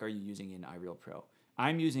backing track are you using in iReal Pro?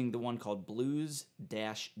 I'm using the one called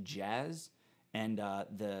Blues-Jazz, and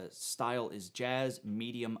the style is Jazz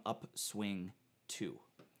Medium Upswing 2,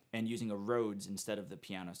 and using a Rhodes instead of the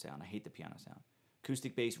piano sound. I hate the piano sound.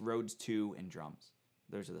 Acoustic bass, Rhodes 2, and drums.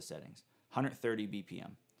 Those are the settings. 130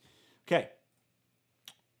 BPM. Okay.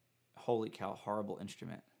 Holy cow, horrible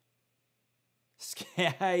instrument.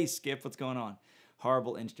 Hey, Skip, what's going on?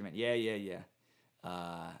 Horrible instrument. Yeah.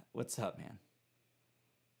 What's up, man?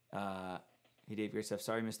 Hey, Dave, great stuff.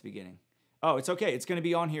 Sorry I missed the beginning. Oh, it's okay. It's going to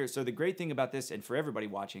be on here. So the great thing about this, and for everybody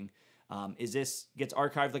watching, is this gets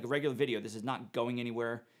archived like a regular video. This is not going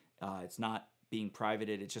anywhere. It's not being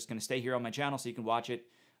privated. It's just going to stay here on my channel so you can watch it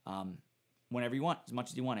whenever you want, as much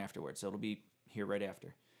as you want afterwards. So it'll be here right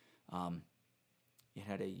after. It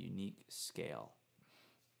had a unique scale.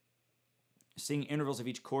 Sing intervals of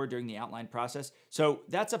each chord during the outline process. So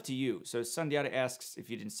that's up to you. So Sandiata asks, if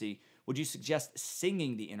you didn't see, would you suggest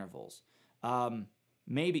singing the intervals?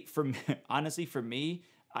 Maybe. Honestly, for me,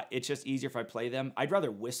 it's just easier if I play them. I'd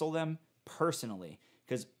rather whistle them personally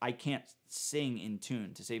because I can't sing in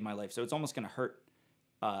tune to save my life. So it's almost going to hurt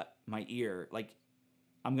my ear. Like,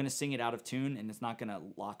 I'm going to sing it out of tune and it's not going to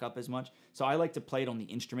lock up as much. So I like to play it on the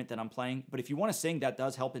instrument that I'm playing. But if you want to sing, that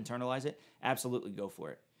does help internalize it. Absolutely go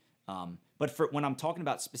for it. But for when I'm talking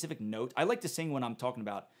about specific notes, I like to sing when I'm talking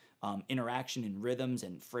about interaction and rhythms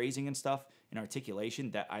and phrasing and stuff and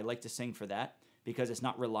articulation. That I like to sing for that because it's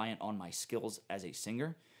not reliant on my skills as a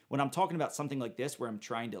singer. When I'm talking about something like this where I'm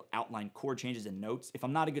trying to outline chord changes and notes, if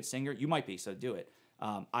I'm not a good singer, you might be, so do it.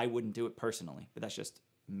 I wouldn't do it personally, but that's just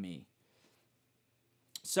me.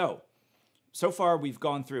 So far we've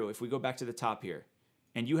gone through, if we go back to the top here,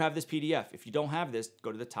 and you have this PDF. If you don't have this,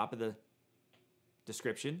 go to the top of the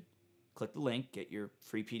description, click the link, get your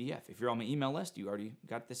free PDF. If you're on my email list, you already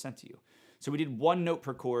got this sent to you. So we did one note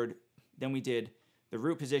per chord, then we did the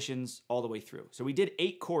root positions all the way through. So we did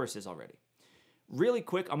 8 choruses already. Really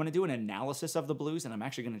quick, I'm going to do an analysis of the blues, and I'm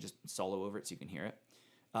actually going to just solo over it so you can hear it.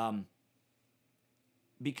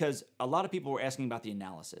 because a lot of people were asking about the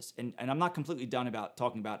analysis, and I'm not completely done about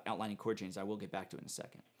talking about outlining chord changes. I will get back to it in a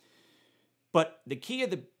second. But the key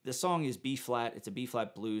of the song is B flat. It's a B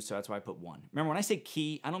flat blues, so that's why I put 1. Remember, when I say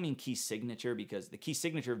key, I don't mean key signature, because the key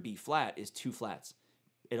signature of B flat is 2 flats.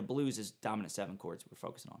 A blues is dominant 7 chords we're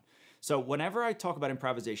focusing on. So whenever I talk about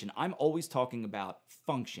improvisation, I'm always talking about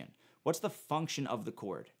function. What's the function of the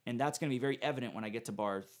chord? And that's going to be very evident when I get to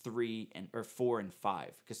bar 3 or 4 and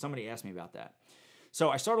 5, because somebody asked me about that. So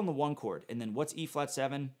I start on the 1 chord, and then what's E flat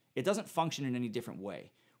 7? It doesn't function in any different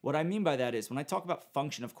way. What I mean by that is when I talk about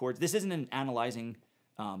function of chords, this isn't an analyzing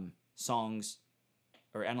songs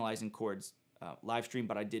or analyzing chords live stream,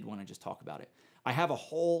 but I did want to just talk about it. I have a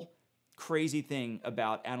whole crazy thing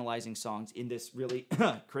about analyzing songs in this really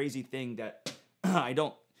crazy thing that I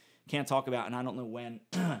can't talk about, and I don't know when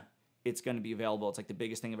it's going to be available. It's like the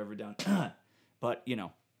biggest thing I've ever done. But, you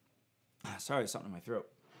know, sorry, something in my throat.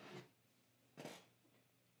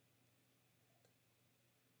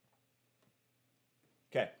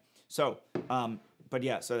 Okay, so, but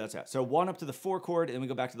yeah, so that's that. So 1 up to the 4 chord, and then we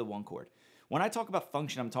go back to the 1 chord. When I talk about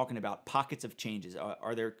function, I'm talking about pockets of changes.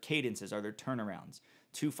 Are there cadences? Are there turnarounds?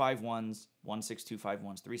 2-5-1s,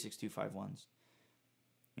 1-6-2-5-1s, 3-6-2-5-1s,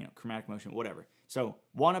 you know, chromatic motion, whatever. So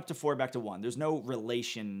 1 up to 4, back to 1. There's no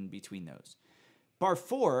relation between those. Bar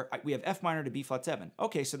 4, we have F minor to B flat 7.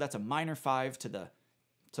 Okay, so that's a minor 5 to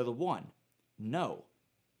the 1. No.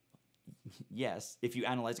 Yes, if you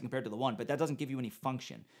analyze it compared to the 1, but that doesn't give you any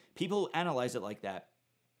function. People who analyze it like that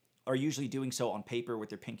are usually doing so on paper with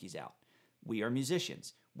their pinkies out. We are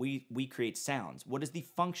musicians. We create sounds. What is the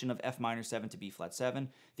function of F minor 7 to B flat 7?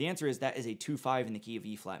 The answer is that is a 2-5 in the key of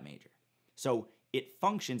E flat major. So it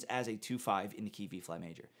functions as a 2-5 in the key of E flat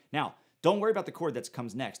major. Now, don't worry about the chord that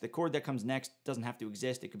comes next. The chord that comes next doesn't have to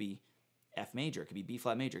exist. It could be F major. It could be B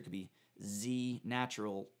flat major. It could be Z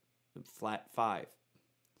natural flat 5.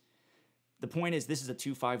 The point is this is a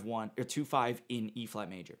 2-5-1 or 2-5 in E flat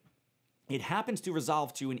major. It happens to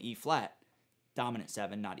resolve to an E flat, dominant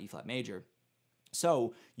 7, not E flat major.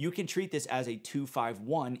 So you can treat this as a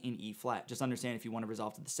 2-5-1 in E flat. Just understand if you want to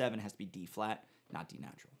resolve to the 7, it has to be D flat, not D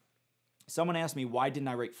natural. Someone asked me, why didn't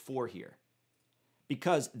I write 4 here?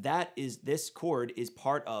 Because this chord is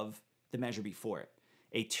part of the measure before it.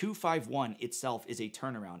 A 2-5-1 itself is a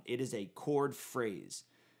turnaround. It is a chord phrase.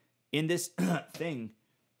 In this thing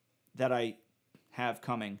that I have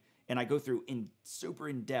coming, and I go through super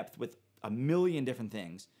in depth with a million different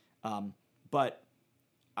things, but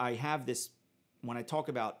I have this, when I talk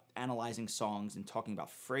about analyzing songs and talking about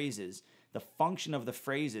phrases, the function of the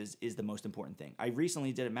phrases is the most important thing. I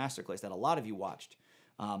recently did a masterclass that a lot of you watched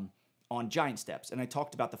on giant steps, and I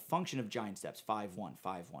talked about the function of giant steps, 5-1,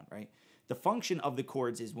 5-1, right? The function of the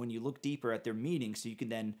chords is when you look deeper at their meaning so you can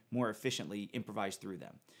then more efficiently improvise through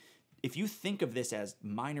them. If you think of this as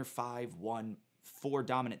minor 5-1, 4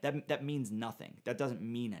 dominant, that means nothing. That doesn't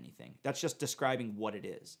mean anything. That's just describing what it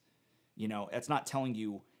is. You know, that's not telling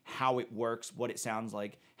you how it works, what it sounds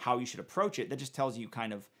like, how you should approach it. That just tells you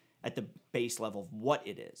kind of at the base level of what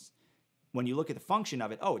it is. When you look at the function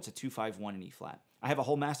of it, oh, it's a 2-5-1 in E flat. I have a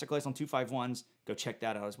whole masterclass on 2-5-1s. Go check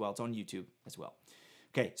that out as well. It's on YouTube as well.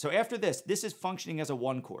 Okay, so after this is functioning as a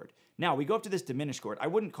 1 chord. Now, we go up to this diminished chord. I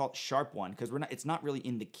wouldn't call it sharp 1 because it's not really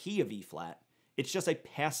in the key of E flat. It's just a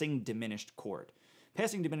passing diminished chord.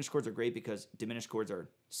 Passing diminished chords are great because diminished chords are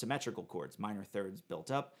symmetrical chords, minor thirds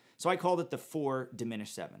built up. So I called it the 4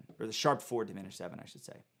 diminished 7, or the sharp 4 diminished 7, I should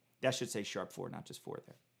say. That should say sharp 4, not just 4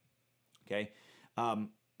 there. Okay?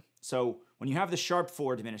 So when you have the sharp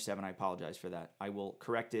 4 diminished 7, I apologize for that. I will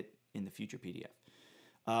correct it in the future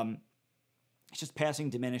PDF. It's just passing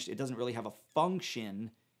diminished. It doesn't really have a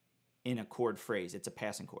function in a chord phrase. It's a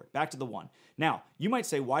passing chord. Back to the 1. Now, you might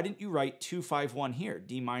say, why didn't you write 2-5-1 here?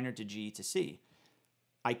 D minor to G to C.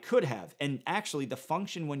 I could have. And actually, the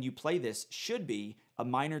function when you play this should be a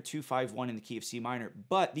minor 2-5-1 in the key of C minor.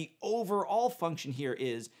 But the overall function here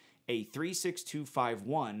is a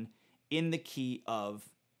 3-6-2-5-1 in the key of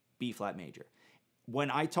B flat major. When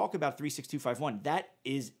I talk about 3-6-2-5-1, that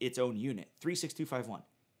is its own unit. 3-6-2-5-1.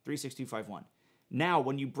 3-6-2-5-1. Now,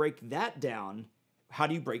 when you break that down, how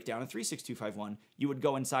do you break down a 3-6-2-5-1? You would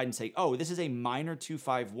go inside and say, oh, this is a minor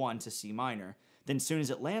 2-5-1 to C minor. Then as soon as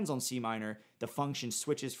it lands on C minor, the function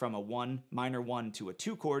switches from a minor 1 to a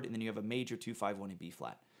 2 chord, and then you have a major 2-5-1 in B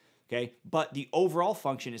flat. Okay? But the overall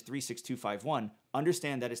function is 3-6-2-5-1.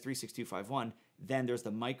 Understand that is 3-6-2-5-1. Then there's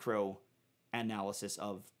the micro analysis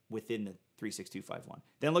of within the 3-6-2-5-1.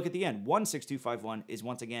 Then look at the end. 1-6-2-5-1 is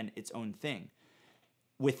once again its own thing.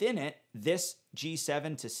 Within it, this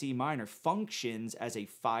G7 to C minor functions as a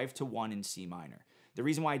 5-1 in C minor. The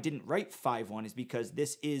reason why I didn't write 5-1 is because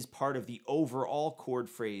this is part of the overall chord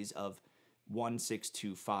phrase of 1, 6,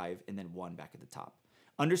 2, 5, and then 1 back at the top.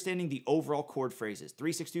 Understanding the overall chord phrases,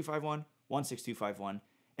 3, 6, 2, 5, 1, 1, 6, 2, 5, 1,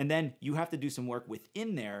 and then you have to do some work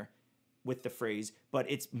within there with the phrase, but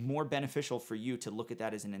it's more beneficial for you to look at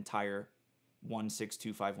that as an entire 1, 6,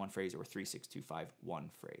 2, 5, 1 phrase or 3, 6, 2, 5,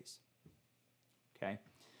 1 phrase. Okay?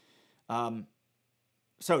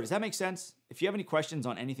 So does that make sense? If you have any questions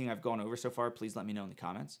on anything I've gone over so far, please let me know in the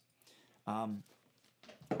comments. I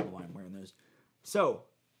don't know why I'm wearing those. So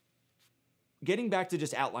getting back to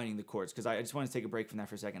just outlining the chords, because I just want to take a break from that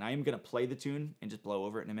for a second. I am going to play the tune and just blow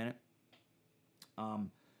over it in a minute.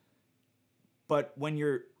 But when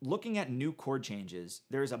you're looking at new chord changes,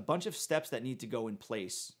 there's a bunch of steps that need to go in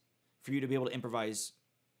place for you to be able to improvise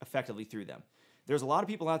effectively through them. There's a lot of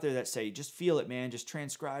people out there that say, just feel it, man. Just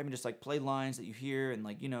transcribe and just like play lines that you hear. And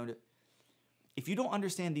like, you know, if you don't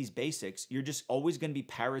understand these basics, you're just always going to be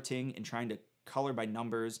parroting and trying to color by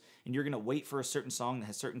numbers. And you're going to wait for a certain song that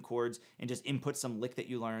has certain chords and just input some lick that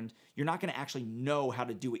you learned. You're not going to actually know how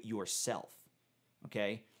to do it yourself.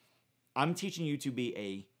 Okay? I'm teaching you to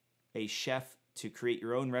be a chef, to create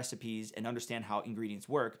your own recipes and understand how ingredients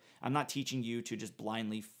work. I'm not teaching you to just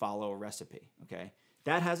blindly follow a recipe. Okay?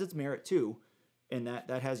 That has its merit too. And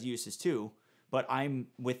that has uses too, but I'm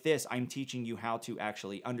teaching you how to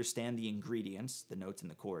actually understand the ingredients, the notes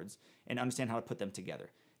and the chords, and understand how to put them together.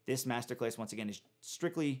 This masterclass, once again, is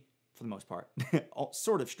strictly, for the most part,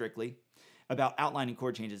 sort of strictly, about outlining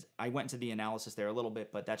chord changes. I went into the analysis there a little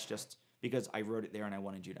bit, but that's just because I wrote it there and I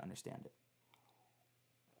wanted you to understand it.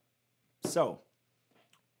 So,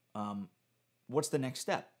 what's the next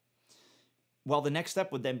step? Well, the next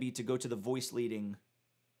step would then be to go to the voice leading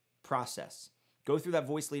process. Go through that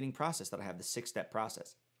voice leading process that I have, the 6-step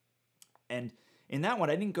process. And in that one,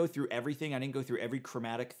 I didn't go through everything. I didn't go through every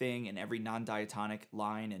chromatic thing and every non-diatonic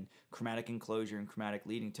line and chromatic enclosure and chromatic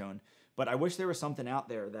leading tone. But I wish there was something out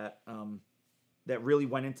there that that really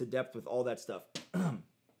went into depth with all that stuff.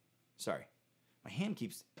 Sorry, my hand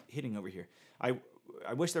keeps hitting over here. I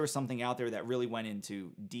wish there was something out there that really went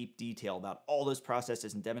into deep detail about all those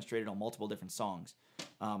processes and demonstrated on multiple different songs.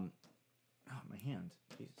 Oh, my hand.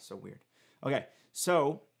 It's so weird. Okay,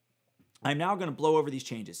 so I'm now going to blow over these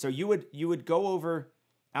changes. So you would go over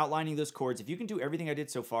outlining those chords. If you can do everything I did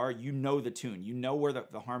so far, you know the tune. You know where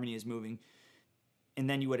the harmony is moving. And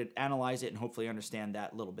then you would analyze it and hopefully understand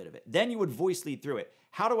that little bit of it. Then you would voice lead through it.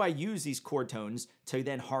 How do I use these chord tones to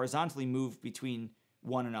then horizontally move between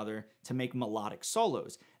one another to make melodic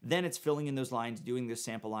solos? Then it's filling in those lines, doing those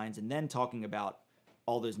sample lines, and then talking about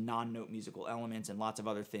all those non-note musical elements and lots of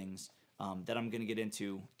other things that I'm going to get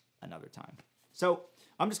into another time. So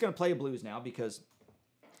I'm just going to play a blues now because,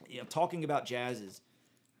 you know, talking about jazz is,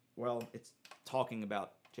 well, it's talking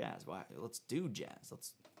about jazz. Well, let's do jazz.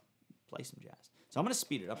 Let's play some jazz. So I'm going to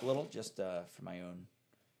speed it up a little just for my own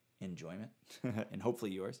enjoyment and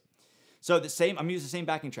hopefully yours. So I'm using the same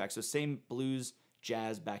backing track. So same blues,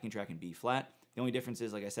 jazz, backing track in B flat. The only difference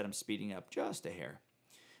is, like I said, I'm speeding up just a hair.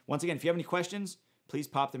 Once again, if you have any questions, please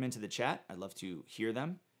pop them into the chat. I'd love to hear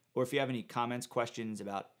them. Or if you have any comments, questions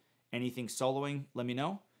about anything soloing, let me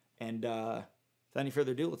know. And without any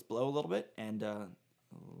further ado, let's blow a little bit and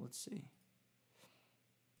let's see.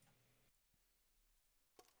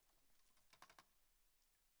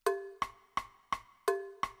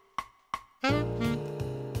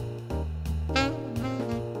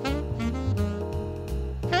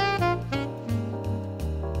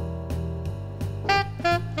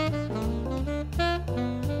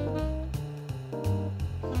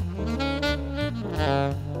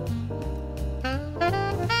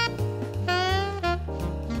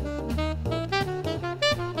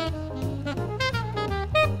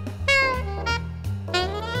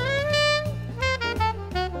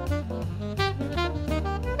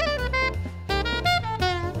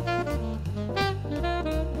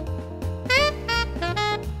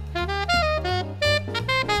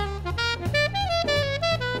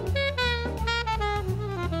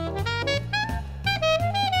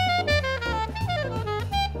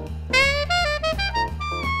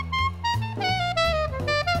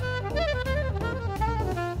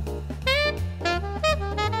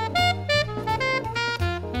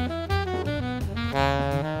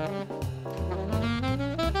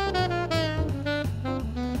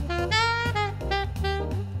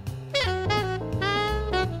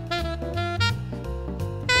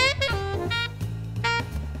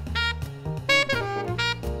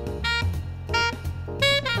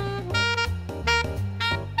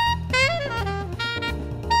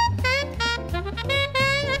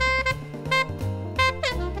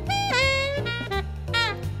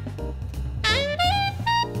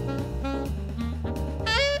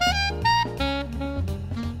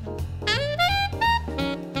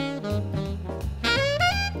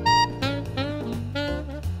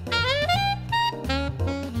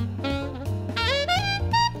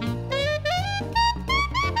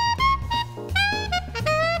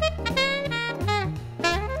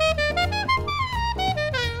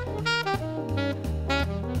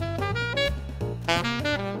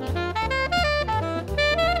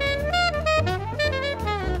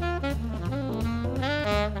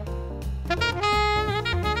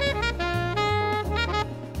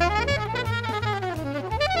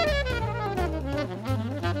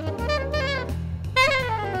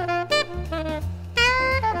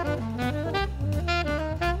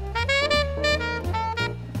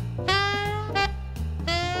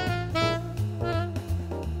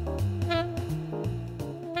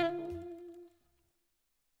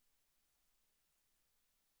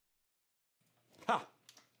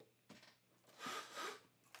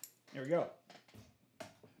 Here we go.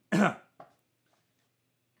 To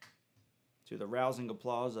the rousing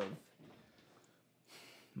applause of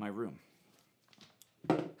my room.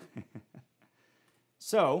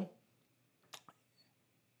 So,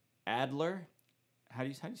 Adler, how do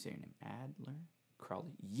you say your name? Adler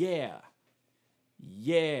Crowley. Yeah.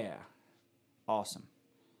 Awesome.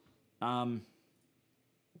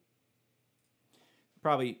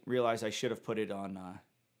 Probably realized I should have put it on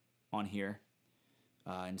here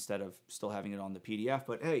instead of still having it on the PDF.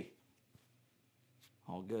 But hey,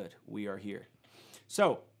 all good. We are here.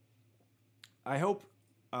 So, I hope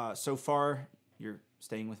so far you're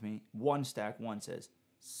staying with me. One stack one says,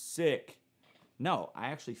 sick. No, I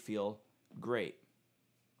actually feel great.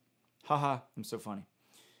 Haha, I'm so funny.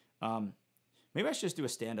 Maybe I should just do a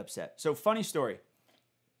stand-up set. So, funny story.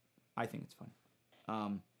 I think it's funny.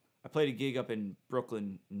 I played a gig up in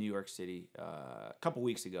Brooklyn, New York City, a couple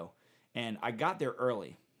weeks ago, and I got there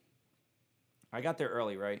early.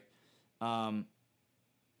 Right?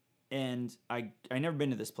 And I never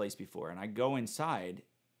been to this place before, and I go inside,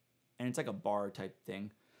 and it's like a bar type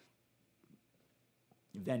thing,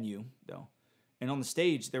 venue though, and on the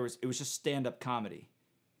stage it was just stand-up comedy.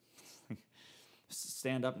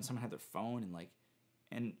 Stand up, and someone had their phone,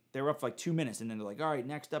 and they were up for like 2 minutes, and then they're like, all right,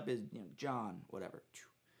 next up is John, whatever.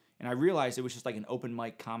 And I realized it was just like an open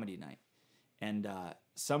mic comedy night. And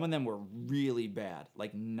some of them were really bad,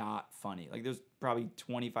 like not funny. Like there's probably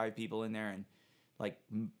 25 people in there, and like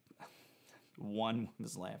one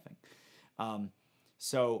was laughing.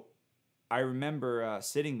 So I remember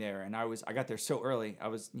sitting there, and I got there so early. I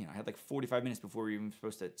had like 45 minutes before we were even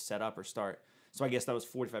supposed to set up or start. So I guess that was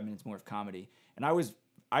 45 minutes more of comedy. And I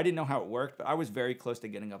didn't know how it worked, but I was very close to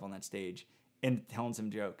getting up on that stage and telling some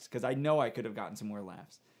jokes, because I know I could have gotten some more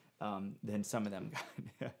laughs than some of them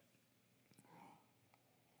got.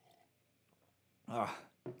 I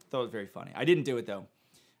thought it was very funny. I didn't do it though.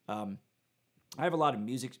 I have a lot of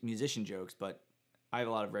musician jokes, but I have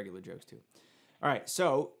a lot of regular jokes too. All right,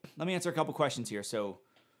 so let me answer a couple questions here. So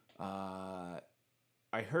I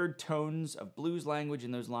heard tones of blues language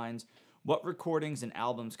in those lines. What recordings and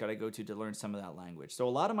albums got I go to learn some of that language? So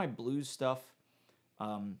a lot of my blues stuff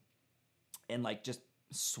and like just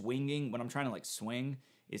swinging, when I'm trying to like swing,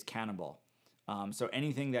 is Cannonball. So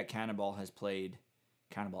anything that Cannonball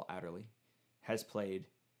Adderley has played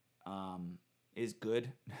is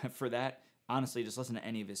good for that. Honestly, just listen to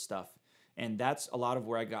any of his stuff. And that's a lot of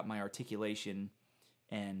where I got my articulation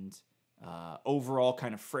and overall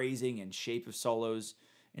kind of phrasing and shape of solos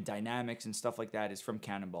and dynamics and stuff like that is from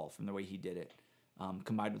Cannonball, from the way he did it,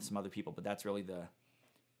 combined with some other people. But that's really the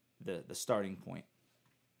starting point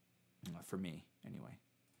for me, anyway.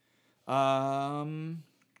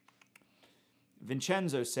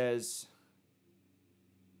 Vincenzo says,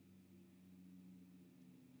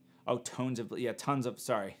 oh, tons of,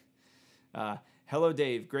 hello,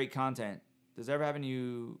 Dave. Great content. Does it ever happen to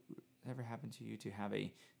you to have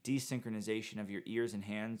a desynchronization of your ears and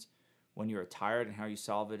hands when you're tired, and how you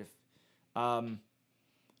solve it? If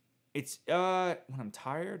it's when I'm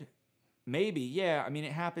tired, maybe, yeah. I mean,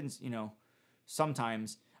 it happens,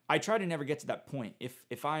 sometimes. I try to never get to that point.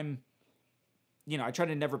 If I'm, I try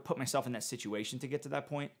to never put myself in that situation to get to that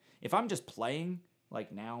point. If I'm just playing,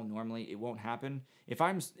 like now, normally it won't happen. If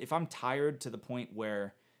I'm tired to the point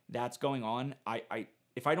where that's going on,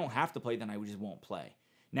 if I don't have to play, then I just won't play.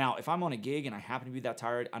 Now, if I'm on a gig and I happen to be that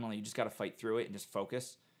tired, I don't know, you just got to fight through it and just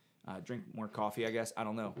focus. Drink more coffee, I guess. I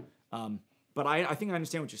don't know. But I think I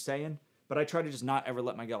understand what you're saying, but I try to just not ever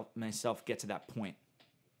let myself get to that point,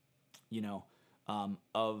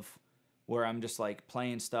 of where I'm just like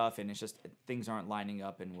playing stuff and it's just things aren't lining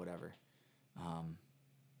up and whatever.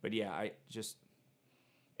 But yeah, I just,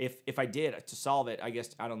 if I did to solve it, I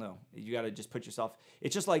guess, I don't know. You got to just put yourself,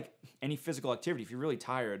 it's just like any physical activity. If you're really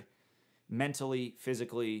tired, mentally,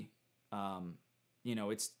 physically,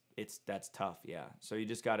 that's tough. Yeah. So you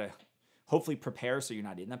just got to hopefully prepare so you're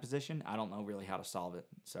not in that position. I don't know really how to solve it.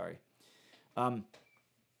 Sorry.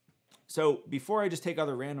 So before I just take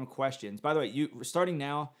other random questions, by the way, starting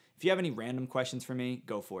now, if you have any random questions for me,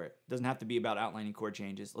 go for it. It doesn't have to be about outlining chord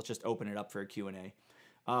changes. Let's just open it up for a Q&A.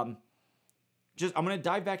 I'm going to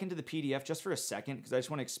dive back into the PDF just for a second, because I just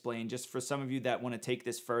want to explain, just for some of you that want to take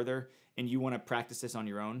this further and you want to practice this on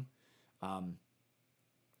your own.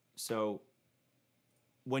 So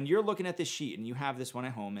when you're looking at this sheet and you have this one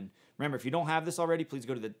at home, and remember, if you don't have this already, please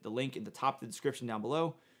go to the link in the top of the description down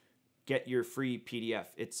below. Get your free PDF.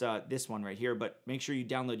 It's this one right here, but make sure you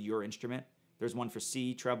download your instrument. There's one for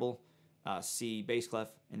C treble, C bass clef,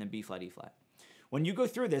 and then B flat, E flat. When you go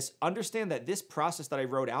through this, understand that this process that I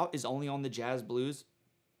wrote out is only on the jazz blues.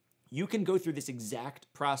 You can go through this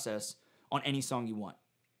exact process on any song you want.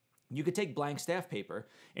 You could take blank staff paper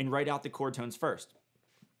and write out the chord tones first.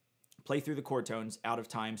 Play through the chord tones out of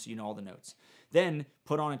time so you know all the notes. Then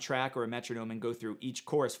put on a track or a metronome and go through each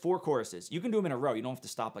chorus, 4 choruses. You can do them in a row. You don't have to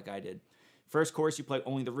stop like I did. First chorus, you play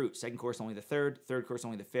only the root. Second chorus, only the third. Third chorus,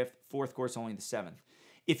 only the fifth. Fourth chorus, only the seventh.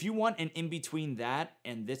 If you want an in-between that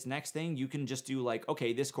and this next thing, you can just do like,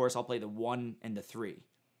 okay, this chorus, I'll play the 1 and the 3.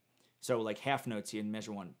 So like half notes here in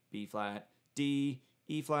measure 1. B flat, D,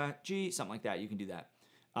 E flat, G, something like that. You can do that.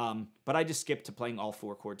 But I just skipped to playing all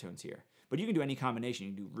 4 chord tones here. But you can do any combination.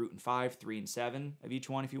 You can do root and 5, 3 and 7 of each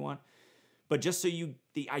one if you want. But just so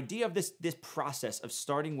the idea of this process of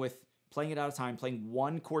starting with playing it out of time, playing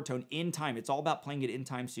 1 chord tone in time, it's all about playing it in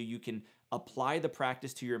time so you can apply the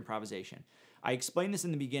practice to your improvisation. I explained this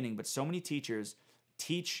in the beginning, but so many teachers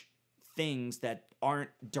teach things that aren't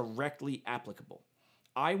directly applicable.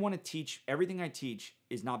 I want to teach, everything I teach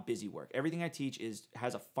is not busy work. Everything I teach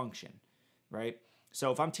has a function, right?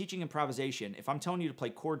 So if I'm teaching improvisation, if I'm telling you to play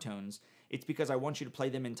chord tones, it's because I want you to play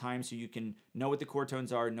them in time so you can know what the chord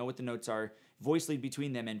tones are, know what the notes are, voice lead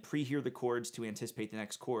between them, and pre-hear the chords to anticipate the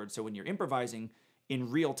next chord. So when you're improvising in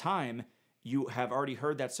real time, you have already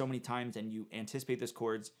heard that so many times and you anticipate those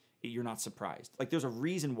chords, you're not surprised. Like there's a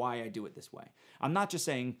reason why I do it this way. I'm not just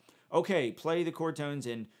saying, okay, play the chord tones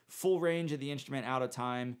in full range of the instrument out of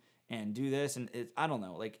time and do this. And I don't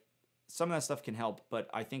know, like some of that stuff can help, but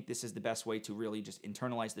I think this is the best way to really just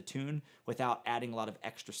internalize the tune without adding a lot of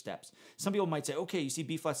extra steps. Some people might say, okay, you see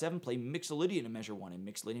B flat 7, play Mixolydian in measure 1 and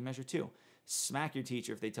Mixolydian in measure 2. Smack your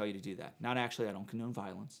teacher if they tell you to do that. Not actually, I don't condone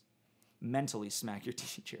violence. Mentally smack your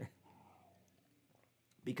teacher.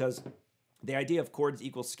 Because the idea of chords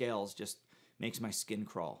equal scales just makes my skin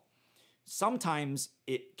crawl. Sometimes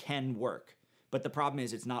it can work, but the problem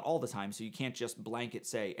is it's not all the time, so you can't just blanket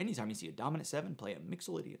say, anytime you see a dominant 7, play a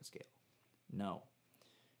Mixolydian scale. No.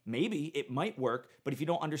 Maybe it might work, but if you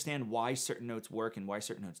don't understand why certain notes work and why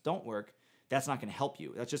certain notes don't work, that's not going to help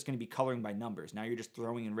you. That's just going to be coloring by numbers. Now you're just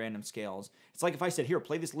throwing in random scales. It's like if I said, here,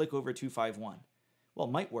 play this lick over 2-5-1. Well,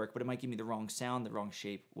 it might work, but it might give me the wrong sound, the wrong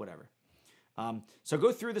shape, whatever. So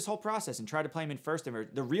go through this whole process and try to play them in first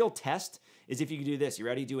inversion. The real test is if you can do this. You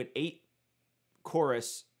ready? Do an 8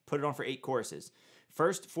 chorus, put it on for 8 choruses.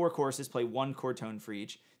 First 4 choruses, play 1 chord tone for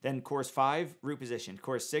each. Then chorus 5, root position.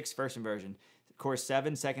 Chorus 6, first inversion. Chorus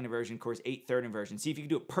 7, second inversion. Chorus 8, third inversion. See if you can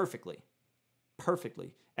do it perfectly.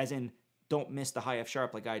 Perfectly. As in, don't miss the high F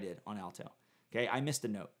sharp like I did on alto. Okay, I missed a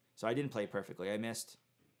note. So I didn't play it perfectly. I missed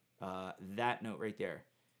that note right there.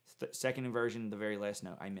 Second inversion, the very last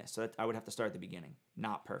note I missed. So I would have to start at the beginning.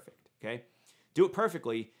 Not perfect, okay? Do it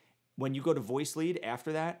perfectly. When you go to voice lead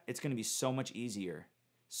after that, it's going to be so much easier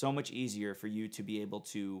for you to be able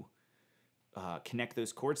to connect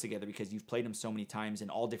those chords together because you've played them so many times in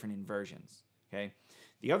all different inversions, okay?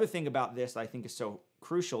 The other thing about this I think is so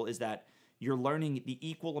crucial is that you're learning the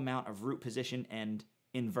equal amount of root position and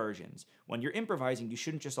inversions. When you're improvising, you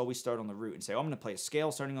shouldn't just always start on the root and say, oh, I'm going to play a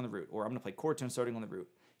scale starting on the root, or I'm going to play chord tone starting on the root.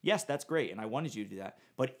 Yes, that's great, and I wanted you to do that.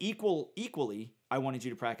 But equally, I wanted you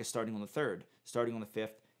to practice starting on the 3rd, starting on the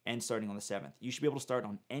 5th, and starting on the 7th. You should be able to start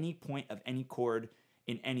on any point of any chord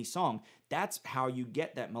in any song. That's how you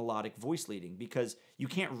get that melodic voice leading, because you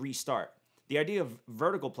can't restart. The idea of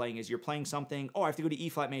vertical playing is you're playing something, oh, I have to go to E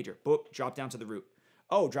flat major, boop, drop down to the root.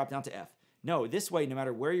 Oh, drop down to F. No, this way, no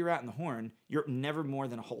matter where you're at in the horn, you're never more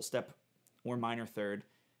than a whole step or minor third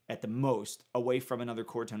at the most away from another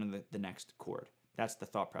chord tone in the next chord. That's the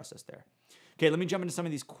thought process there. Okay, let me jump into some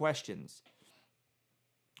of these questions.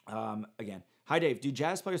 Again, hi Dave, do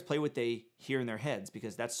jazz players play what they hear in their heads?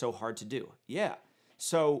 Because that's so hard to do. Yeah.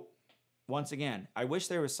 So once again, I wish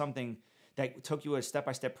there was something that took you a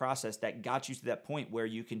step-by-step process that got you to that point where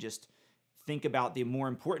you can just think about the more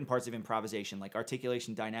important parts of improvisation, like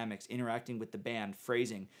articulation, dynamics, interacting with the band,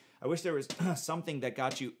 phrasing. I wish there was something that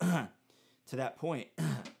got you to that point.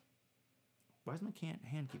 Why does my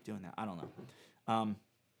hand keep doing that? I don't know.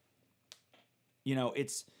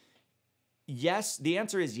 It's yes. The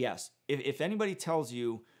answer is yes. If anybody tells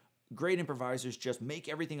you great improvisers just make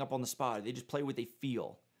everything up on the spot, they just play what they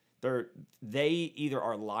feel, they either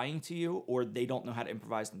are lying to you or they don't know how to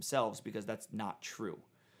improvise themselves, because that's not true.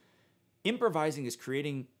 Improvising is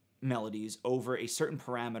creating melodies over a certain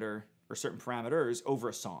parameter or certain parameters over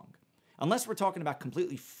a song. Unless we're talking about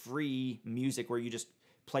completely free music where you just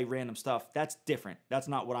play random stuff, that's different. That's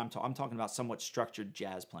not what I'm talking about somewhat structured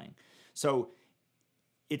jazz playing. So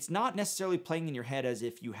it's not necessarily playing in your head as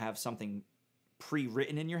if you have something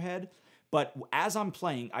pre-written in your head, but as I'm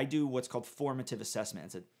playing, I do what's called formative assessment.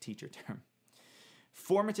 It's a teacher term.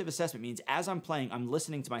 Formative assessment means as I'm playing, I'm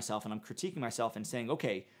listening to myself and I'm critiquing myself and saying,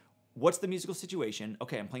 okay, what's the musical situation?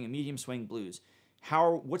 Okay, I'm playing a medium swing blues.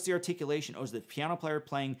 What's the articulation? Oh, is the piano player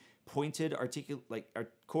playing pointed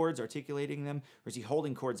chords, articulating them, or is he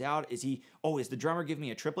holding chords out? Is the drummer giving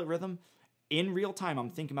me a triplet rhythm? In real time,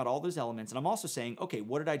 I'm thinking about all those elements, and I'm also saying, okay,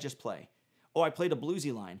 what did I just play? Oh, I played a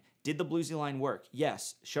bluesy line. Did the bluesy line work?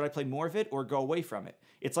 Yes. Should I play more of it or go away from it?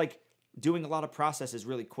 It's like doing a lot of processes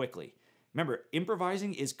really quickly. Remember,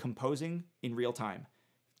 improvising is composing in real time.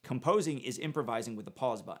 Composing is improvising with the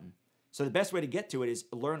pause button. So the best way to get to it is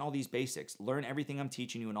learn all these basics. Learn everything I'm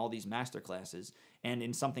teaching you in all these master classes. And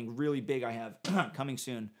in something really big I have coming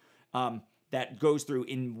soon, that goes through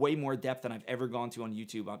in way more depth than I've ever gone to on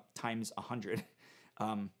YouTube, times 100.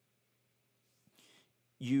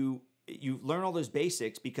 You learn all those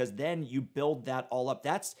basics because then you build that all up.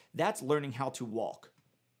 That's learning how to walk.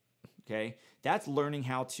 Okay? That's learning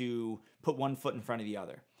how to put one foot in front of the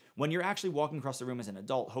other. When you're actually walking across the room as an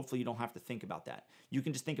adult, hopefully you don't have to think about that. You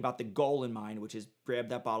can just think about the goal in mind, which is grab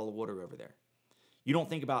that bottle of water over there. You don't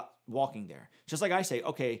think about walking there. Just like I say,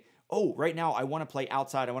 okay, right now I want to play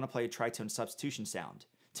outside. I want to play a tritone substitution sound.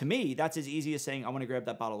 To me, that's as easy as saying I want to grab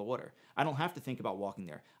that bottle of water. I don't have to think about walking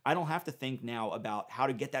there. I don't have to think now about how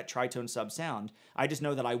to get that tritone sub sound. I just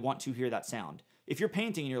know that I want to hear that sound. If you're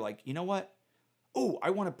painting and you're like, you know what? Oh,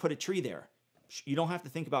 I want to put a tree there. You don't have to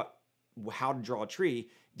think about how to draw a tree.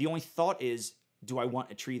 The only thought is, do I want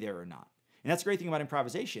a tree there or not? And that's the great thing about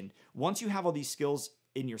improvisation. Once you have all these skills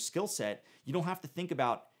in your skill set, you don't have to think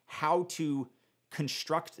about how to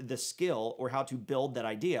construct the skill or how to build that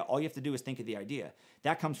idea. All you have to do is think of the idea.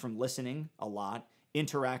 That comes from listening a lot,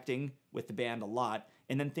 interacting with the band a lot,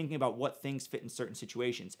 and then thinking about what things fit in certain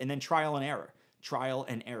situations, and then trial and error, trial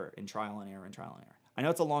and error, and trial and error, and trial and error. I know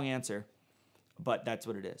it's a long answer, but that's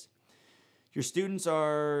what it is. Your students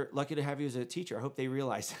are lucky to have you as a teacher. I hope they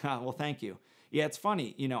realize. Well, thank you. Yeah, it's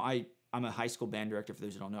funny. You know, I'm a high school band director, for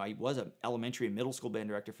those who don't know. I was an elementary and middle school band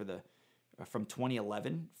director from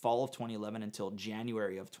 2011, fall of 2011 until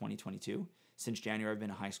January of 2022. Since January, I've been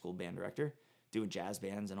a high school band director, doing jazz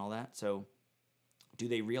bands and all that. So do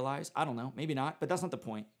they realize? I don't know. Maybe not, but that's not the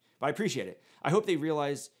point. But I appreciate it. I hope they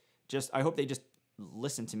realize, I hope they just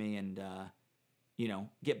listen to me and,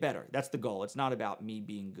 get better. That's the goal. It's not about me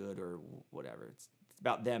being good or whatever. It's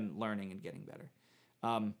about them learning and getting better.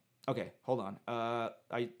 Okay, hold on.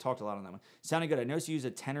 I talked a lot on that one. Sounded good. I noticed you use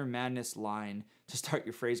a tenor madness line to start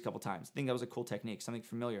your phrase a couple times. I think that was a cool technique, something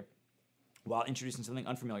familiar, while introducing something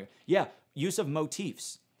unfamiliar. Yeah, use of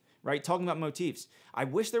motifs, right? Talking about motifs. I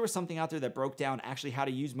wish there was something out there that broke down actually how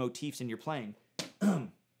to use motifs in your playing.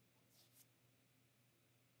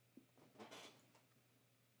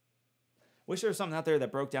 Wish there was something out there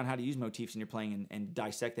that broke down how to use motifs in your playing and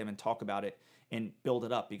dissect them and talk about it and build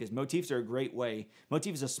it up, because motifs are a great way.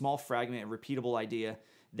 Motif is a small fragment, a repeatable idea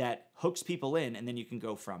that hooks people in, and then you can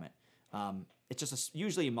go from it. It's just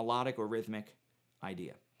usually a melodic or rhythmic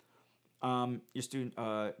idea. Your student,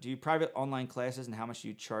 do you private online classes, and how much do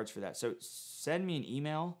you charge for that? So send me an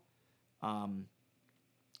email,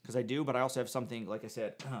 because I do, but I also have something, like I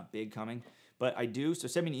said, big coming. But I do, so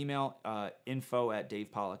send me an email,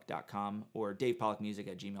 info@davepollack.com or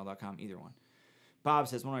davepollackmusic@gmail.com, either one. Bob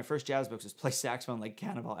says, one of my first jazz books is play saxophone like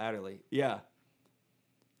Cannonball Adderley. Yeah.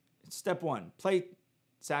 Step 1, play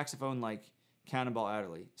saxophone like Cannonball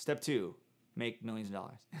Adderley. Step 2, make millions of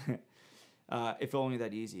dollars. If only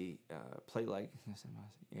that easy, play like,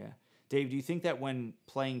 yeah. Dave, do you think that when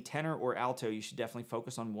playing tenor or alto, you should definitely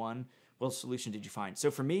focus on one? What solution did you find?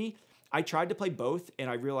 So for me, I tried to play both, and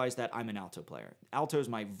I realized that I'm an alto player. Alto is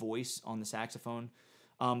my voice on the saxophone.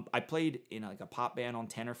 I played in a pop band on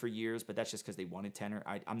tenor for years, but that's just because they wanted tenor.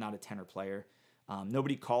 I'm not a tenor player.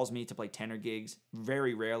 Nobody calls me to play tenor gigs.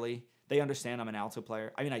 Very rarely. They understand I'm an alto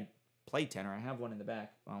player. I mean, I play tenor. I have one in the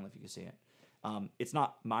back. I don't know if you can see it. It's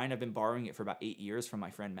not mine. I've been borrowing it for about 8 years from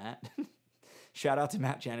my friend Matt. Shout out to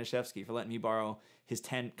Matt Janishevsky for letting me borrow his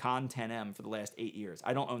Con 10M for the last 8 years.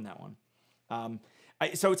 I don't own that one.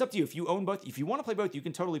 So it's up to you. If you own both, if you want to play both, you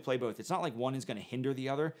can totally play both. It's not like one is going to hinder the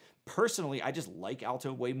other. Personally, I just like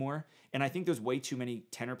alto way more, and I think there's way too many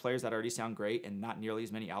tenor players that already sound great and not nearly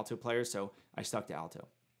as many alto players, so I stuck to alto.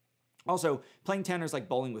 Also, playing tenor is like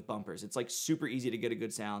bowling with bumpers. It's like super easy to get a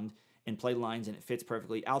good sound and play lines, and it fits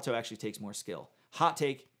perfectly. Alto actually takes more skill. Hot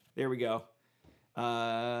take. There we go.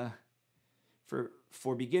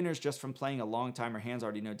 For beginners, just from playing a long time, our hands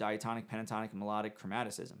already know diatonic, pentatonic, and melodic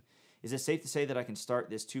chromaticism. Is it safe to say that I can start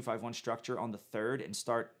this 2-5-1 structure on the third and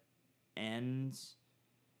start ends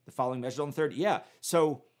the following measures on the third? Yeah.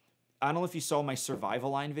 So I don't know if you saw my survival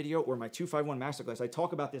line video or my 2-5-1 masterclass. I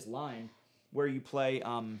talk about this line where you play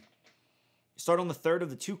start on the third of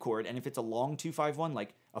the 2 chord, and if it's a long 2-5-1,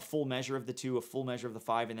 like a full measure of the 2, a full measure of the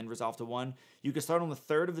 5, and then resolve to 1, you can start on the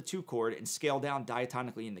third of the 2 chord and scale down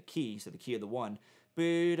diatonically in the key, so the key of the 1.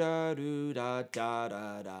 You'll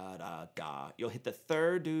hit the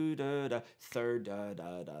third, third,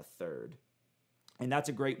 third. And that's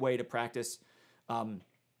a great way to practice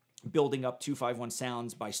building up 2-5-1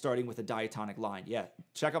 sounds by starting with a diatonic line. Yeah,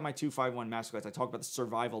 check out my 2-5-1 masterclass. I talk about the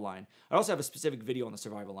survival line. I also have a specific video on the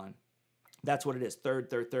survival line. That's what it is. Third,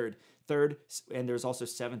 third, third, third, and there's also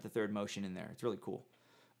 7th to 3rd motion in there. It's really cool.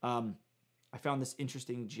 I found this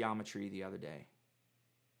interesting geometry the other day.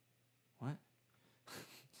 What?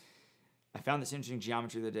 I found this interesting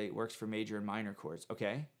geometry the other day. It works for major and minor chords.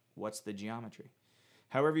 Okay, what's the geometry?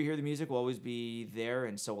 However you hear the music will always be there,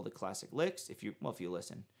 and so will the classic licks. If you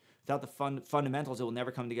listen. Without the fundamentals, it will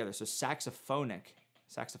never come together. So saxophonic.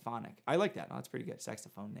 I like that. Oh, that's pretty good.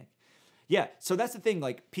 Saxophonic. Yeah, so that's the thing.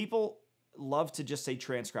 Like, people love to just say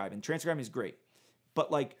transcribe, and transcribing is great.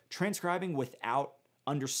 But, like, transcribing without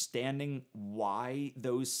understanding why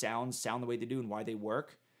those sounds sound the way they do and why they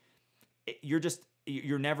work,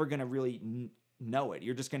 you're never going to really know it.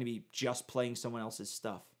 You're just going to be just playing someone else's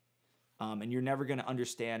stuff. And you're never going to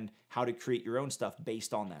understand how to create your own stuff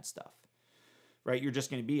based on that stuff, right? You're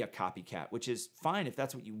just going to be a copycat, which is fine if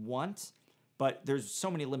that's what you want, but there's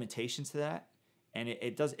so many limitations to that, and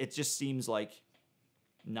it just seems like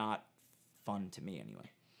not fun to me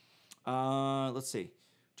anyway. Let's see.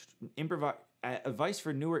 Advice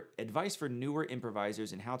for newer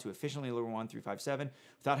improvisers and how to efficiently learn 1 through 5 7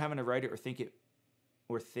 without having to write it or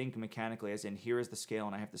think mechanically, as in here is the scale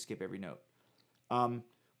and I have to skip every note.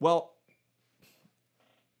 Well,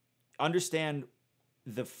 understand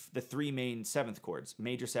the 3 main 7th chords: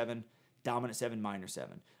 major 7, dominant 7, minor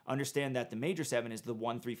 7. Understand that the major 7 is the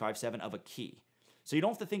 1 3 5 7 of a key. So you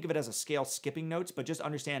don't have to think of it as a scale skipping notes, but just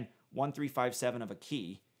understand 1 3 5 7 of a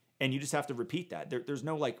key, and you just have to repeat that. There's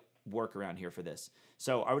no like workaround here for this.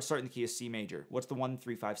 So I would start in the key of C major. What's the 1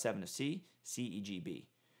 3 5 7 of C? C, E, G, B.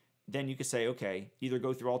 Then you could say, okay, either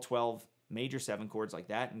go through all 12 major 7 chords like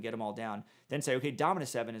that and get them all down. Then say, okay, dominant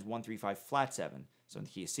 7 is 1 3 5 flat 7. So in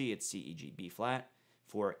the key of C, it's C, E, G, B flat.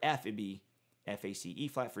 For F, it'd be F, A, C, E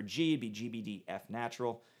flat. For G, it'd be G, B, D, F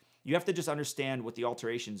natural. You have to just understand what the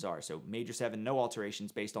alterations are. So major 7, no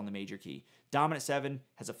alterations based on the major key. Dominant 7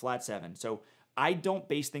 has a flat 7. So I don't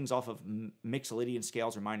base things off of Mixolydian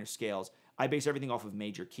scales or minor scales. I base everything off of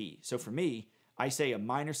major key. So for me, I say a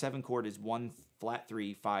minor 7 chord is 1 flat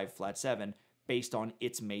 3, 5 flat 7 based on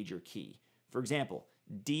its major key. For example,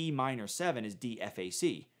 D minor 7 is D, F, A,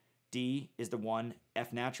 C. D is the 1,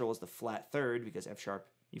 F natural is the flat 3rd, because F sharp,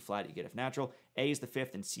 you flat, you get F natural. A is the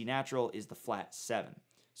 5th, and C natural is the flat 7.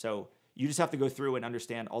 So you just have to go through and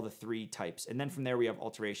understand all the 3 types. And then from there, we have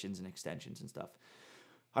alterations and extensions and stuff.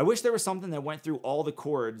 I wish there was something that went through all the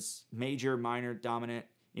chords, major, minor, dominant,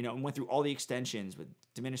 and went through all the extensions with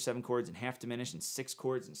diminished 7 chords and half diminished and 6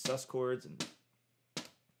 chords and sus chords. And I'm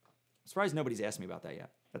surprised nobody's asked me about that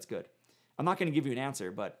yet. That's good. I'm not going to give you an answer,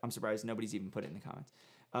 but I'm surprised nobody's even put it in the comments.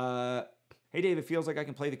 Hey, Dave, it feels like I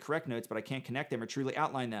can play the correct notes, but I can't connect them or truly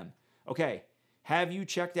outline them. Okay, have you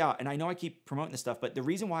checked out, and I know I keep promoting this stuff, but the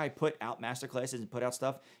reason why I put out masterclasses and put out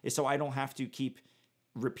stuff is so I don't have to keep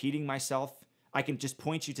repeating myself. I can just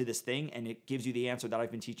point you to this thing, and it gives you the answer that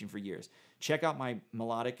I've been teaching for years. Check out my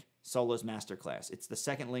Melodic Solos Masterclass. It's the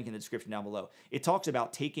second link in the description down below. It talks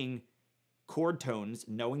about taking chord tones,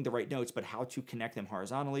 knowing the right notes, but how to connect them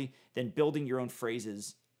horizontally, then building your own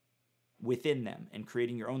phrases within them and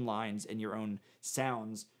creating your own lines and your own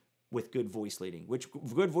sounds with good voice leading, which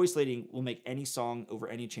good voice leading will make any song over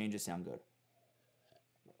any changes sound good.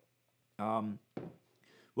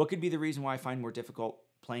 What could be the reason why I find more difficult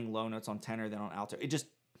playing low notes on tenor than on alto?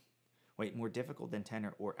 More difficult than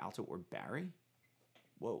tenor or alto or bari?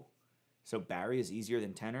 Whoa. So bari is easier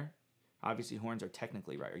than tenor? Obviously horns are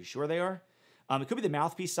technically right. Are you sure they are? It could be the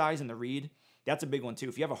mouthpiece size and the reed. That's a big one too.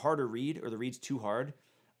 If you have a harder reed or the reed's too hard,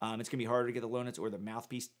 it's going to be harder to get the low notes, or the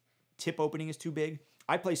mouthpiece tip opening is too big.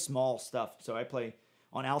 I play small stuff. So I play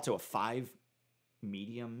on alto a 5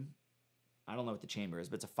 medium. I don't know what the chamber is,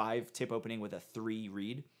 but it's a 5 tip opening with a 3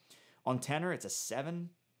 reed. On tenor, it's a 7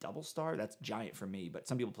 double star. That's giant for me, but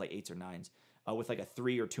some people play 8s or 9s with like a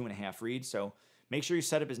 3 or 2.5 reed. So make sure your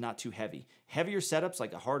setup is not too heavy. Heavier setups,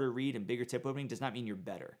 like a harder reed and bigger tip opening, does not mean you're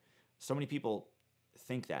better. So many people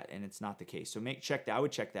think that, and it's not the case. So check that. I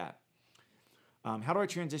would check that. How do I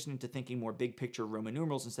transition into thinking more big picture Roman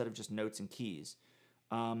numerals instead of just notes and keys?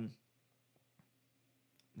 Notes,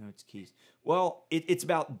 keys. Well, it's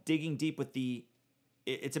about digging deep with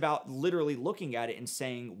it's about literally looking at it and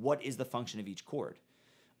saying, what is the function of each chord?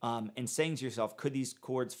 and saying to yourself, could these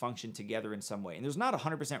chords function together in some way? And there's not a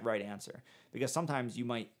 100% right answer, because sometimes you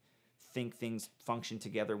might think things function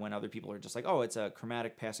together when other people are just like, oh, it's a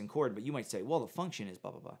chromatic passing chord, but you might say, well, the function is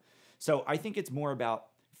blah, blah, blah. So I think it's more about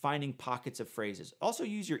finding pockets of phrases. Also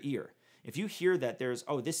use your ear. If you hear that there's,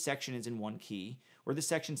 oh, this section is in one key, or this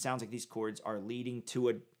section sounds like these chords are leading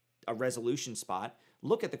to a resolution spot,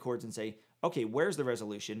 look at the chords and say, okay, where's the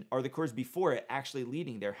resolution? Are the chords before it actually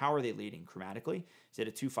leading there? How are they leading chromatically? Is it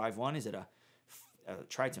a 2-5-1? Is it a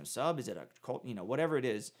tritone sub? Is it a, whatever it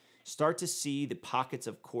is? Start to see the pockets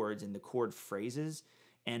of chords and the chord phrases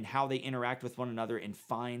and how they interact with one another, and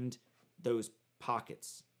find those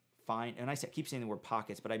pockets. And I keep saying the word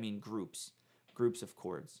pockets, but I mean groups of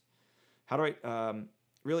chords. How do I,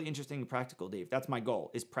 really interesting and practical, Dave. That's my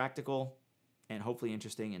goal, is practical and hopefully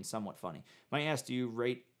interesting and somewhat funny. Might ask, do you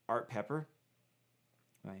rate Art Pepper?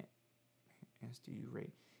 Right. Ask, do you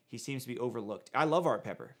rate? He seems to be overlooked. I love Art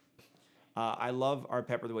Pepper. I love Art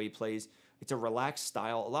Pepper, the way he plays. It's a relaxed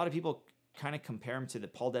style. A lot of people kind of compare him to the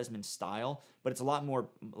Paul Desmond style, but it's a lot more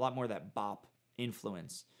that bop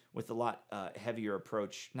influence, with a lot heavier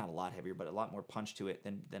approach. Not a lot heavier, but a lot more punch to it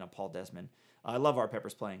than a Paul Desmond. I love Art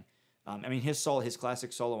Pepper's playing. I mean, his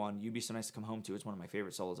classic solo on "You'd Be So Nice to Come Home To" is one of my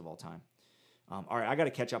favorite solos of all time. All right, I got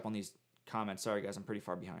to catch up on these comments. Sorry, guys, I'm pretty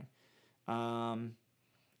far behind. I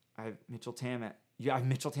have Mitchell Tam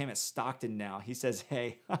at Stockton now. He says,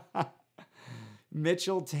 hey,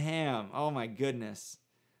 Mitchell Tam. Oh my goodness.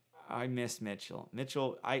 I miss Mitchell.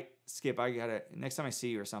 Skip, next time I see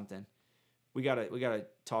you or something, we gotta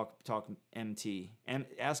talk MT.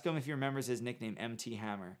 Ask him if he remembers his nickname, MT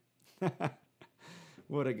Hammer.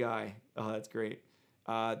 What a guy. Oh, that's great.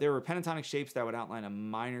 There were pentatonic shapes that would outline a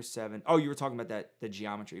minor 7. Oh, you were talking about the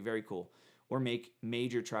geometry. Very cool. Or make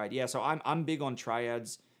major triad. Yeah, so I'm big on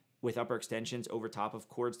triads with upper extensions over top of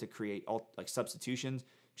chords to create substitutions.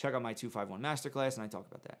 Check out my 251 Masterclass, and I talk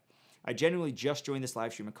about that. I genuinely just joined this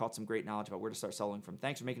live stream and caught some great knowledge about where to start soloing from.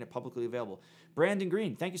 Thanks for making it publicly available. Brandon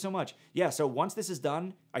Green, thank you so much. Yeah, so once this is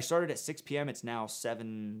done, I started at 6 p.m. It's now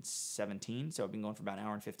 7:17, so I've been going for about an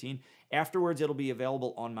hour and 15. Afterwards, it'll be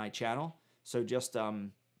available on my channel. So just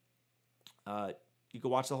you can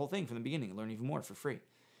watch the whole thing from the beginning and learn even more for free.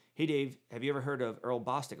 Hey, Dave, have you ever heard of Earl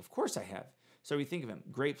Bostic? Of course I have. So we think of him.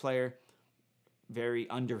 Great player. Very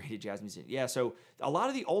underrated jazz musician. Yeah, so a lot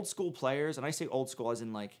of the old school players, and I say old school as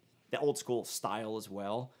in like the old school style as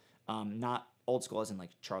well, not old school as in like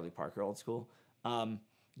Charlie Parker old school,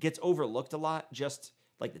 gets overlooked a lot. Just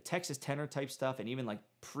like the Texas tenor type stuff, and even like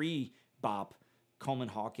pre-bop Coleman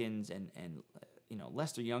Hawkins and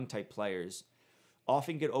Lester Young type players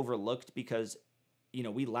often get overlooked because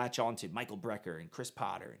we latch on to Michael Brecker and Chris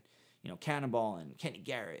Potter and Cannonball and Kenny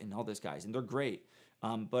Garrett and all those guys, and they're great.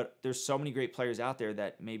 But there's so many great players out there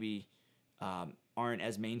that maybe aren't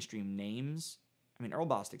as mainstream names. I mean, Earl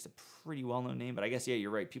Bostic's a pretty well-known name, but I guess, yeah,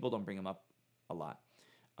 you're right. People don't bring him up a lot.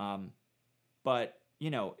 But,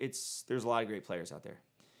 there's a lot of great players out there.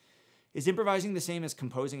 Is improvising the same as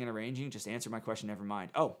composing and arranging? Just answer my question, never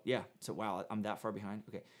mind. Oh, yeah. So, wow, I'm that far behind.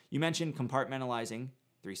 Okay. You mentioned compartmentalizing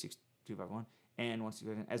 3, 6, 2, 5, 1 and 1, 2,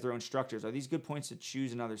 5, as their own structures. Are these good points to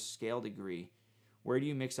choose another scale degree? Where do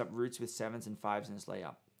you mix up roots with 7s and 5s in this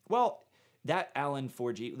layout? Well, that Allen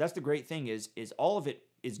 4G, that's the great thing is all of it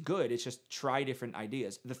is good. It's just try different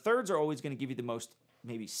ideas. The thirds are always going to give you the most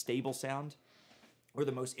maybe stable sound or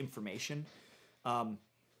the most information.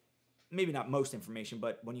 Maybe not most information,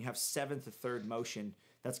 but when you have 7th to 3rd motion,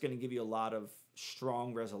 that's going to give you a lot of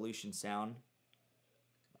strong resolution sound.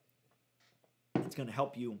 It's going to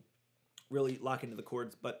help you really lock into the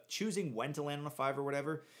chords, but choosing when to land on a 5 or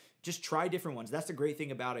whatever, just try different ones. That's the great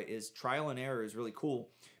thing about it, is trial and error is really cool.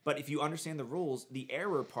 But if you understand the rules, the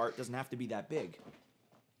error part doesn't have to be that big.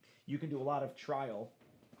 You can do a lot of trial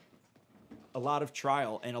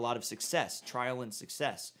and a lot of success. Trial and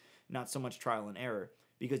success, not so much trial and error,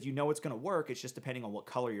 because you know it's going to work. It's just depending on what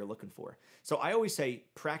color you're looking for. So I always say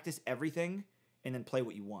practice everything and then play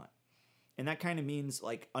what you want. And that kind of means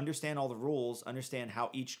like understand all the rules, understand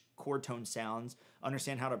how each chord tone sounds,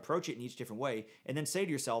 understand how to approach it in each different way, and then say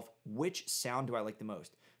to yourself, which sound do I like the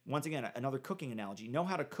most? Once again, another cooking analogy, know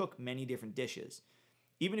how to cook many different dishes.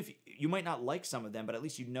 Even if you might not like some of them, but at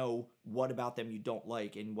least you know what about them you don't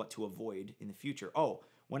like and what to avoid in the future. Oh,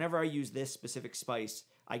 whenever I use this specific spice,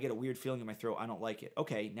 I get a weird feeling in my throat. I don't like it.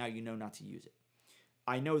 Okay, now you know not to use it.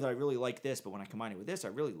 I know that I really like this, but when I combine it with this, I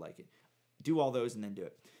really like it. Do all those and then do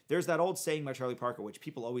it. There's that old saying by Charlie Parker, which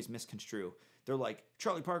people always misconstrue. They're like,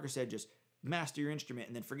 Charlie Parker said, just master your instrument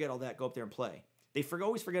and then forget all that, go up there and play. They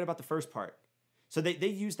always forget about the first part. So they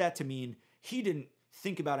use that to mean he didn't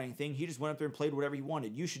think about anything. He just went up there and played whatever he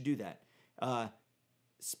wanted. You should do that.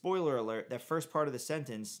 spoiler alert, that first part of the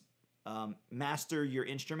sentence, master your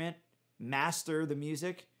instrument, master the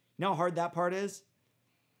music. You know how hard that part is?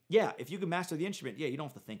 Yeah, if you can master the instrument, yeah, you don't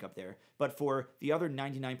have to think up there. But for the other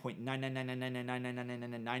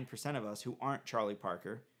 99.999999999% of us who aren't Charlie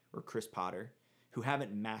Parker or Chris Potter, who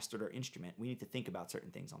haven't mastered our instrument, we need to think about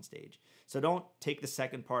certain things on stage. So don't take the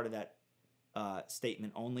second part of that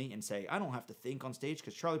statement only and say, I don't have to think on stage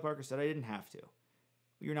because Charlie Parker said I didn't have to.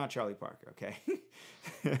 You're not Charlie Parker, okay?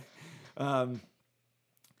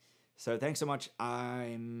 So thanks so much.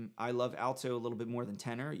 I love alto a little bit more than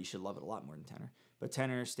tenor. You should love it a lot more than tenor. But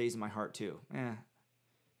tenor stays in my heart too.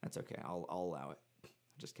 That's okay. I'll allow it.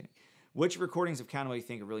 Just kidding. Which recordings of Canada do you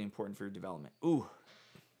think are really important for your development? Ooh.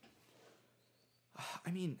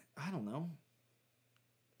 I mean, I don't know.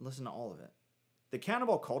 Listen to all of it. The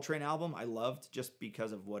Cannibal Coltrane album I loved just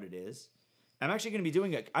because of what it is. I'm actually going to be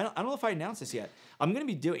doing it. I don't know if I announced this yet. I'm going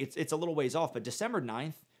to be doing it's a little ways off, but December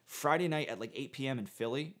 9th, Friday night at like 8 p.m. in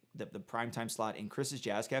Philly, the primetime slot in Chris's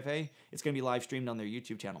Jazz Cafe. It's going to be live streamed on their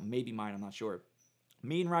YouTube channel. Maybe mine, I'm not sure.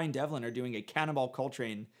 Me and Ryan Devlin are doing a Cannibal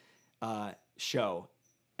Coltrane show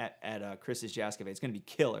at Chris's Jazz Cafe. It's going to be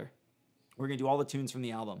killer. We're going to do all the tunes from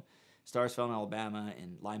the album. Stars Fell in Alabama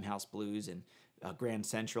and Limehouse Blues and Grand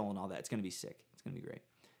Central and all that. It's going to be sick. It's going to be great.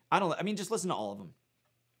 Just listen to all of them.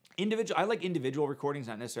 I like individual recordings,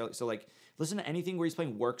 not necessarily. So like listen to anything where he's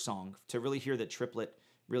playing work song to really hear the triplet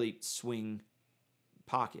really swing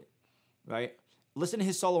pocket, right? Listen to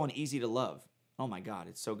his solo on Easy to Love. Oh my God,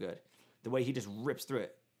 it's so good. The way he just rips through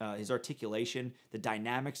it. His articulation, the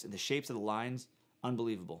dynamics, and the shapes of the lines,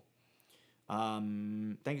 unbelievable.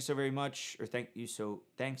 Thank you so very much,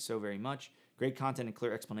 thanks so very much. Great content and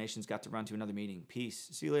clear explanations. Got to run to another meeting. Peace.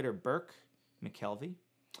 See you later, Burke McKelvey.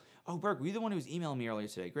 Oh, Burke, were you the one who was emailing me earlier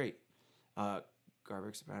today? Great.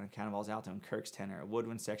 Garberg, soprano, Cannonball's alto, and Kirk's tenor. A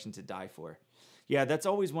woodwind section to die for. Yeah, that's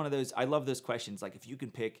always one of those. I love those questions. Like if you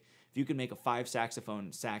can make a 5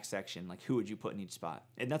 saxophone sax section, like who would you put in each spot?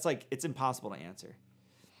 And that's like, it's impossible to answer.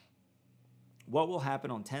 What will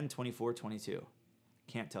happen on 10/24/22?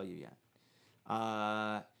 Can't tell you yet.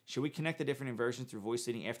 Should we connect the different inversions through voice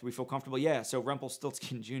leading after we feel comfortable? Yeah, so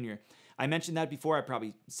Rumpelstiltskin Jr. I mentioned that before. I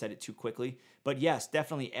probably said it too quickly. But yes,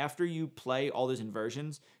 definitely after you play all those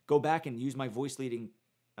inversions, go back and use my voice leading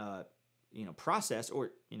process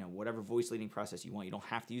or, whatever voice leading process you want. You don't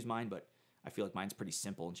have to use mine, but I feel like mine's pretty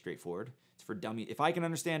simple and straightforward. It's for dummy. If I can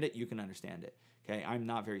understand it, you can understand it. Okay, I'm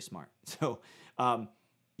not very smart. So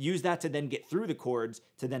use that to then get through the chords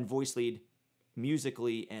to then voice lead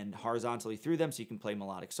musically and horizontally through them so you can play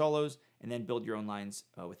melodic solos and then build your own lines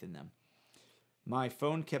within them. My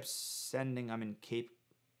phone kept sending. I'm in Cape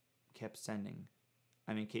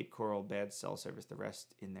Coral, bad cell service. The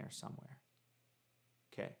rest in there somewhere.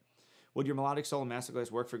 Okay. Would your melodic solo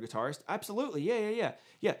masterclass work for guitarist? Absolutely. Yeah.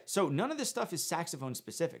 So none of this stuff is saxophone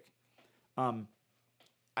specific.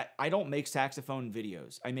 I don't make saxophone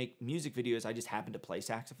videos. I make music videos. I just happen to play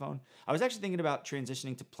saxophone. I was actually thinking about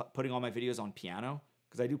transitioning to putting all my videos on piano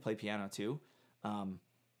because I do play piano too.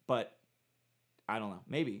 But I don't know.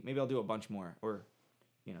 Maybe I'll do a bunch more or,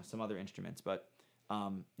 some other instruments. But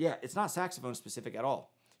yeah, it's not saxophone specific at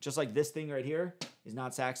all. Just like this thing right here is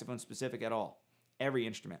not saxophone specific at all. Every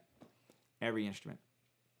instrument.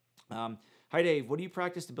 Hi, Dave. What do you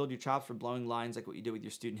practice to build your chops for blowing lines like what you did with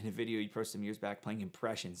your student in a video you posted some years back playing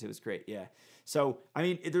impressions? It was great. Yeah. So,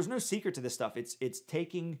 there's no secret to this stuff. It's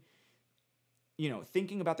taking,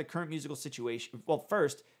 thinking about the current musical situation. Well,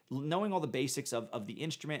 first, knowing all the basics of the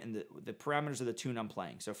instrument and the parameters of the tune I'm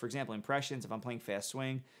playing. So, for example, impressions, if I'm playing fast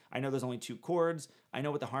swing, I know there's only 2 chords. I know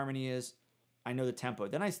what the harmony is. I know the tempo.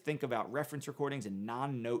 Then I think about reference recordings and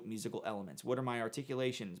non-note musical elements. What are my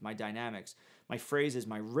articulations, my dynamics, my phrases,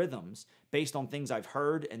 my rhythms, based on things I've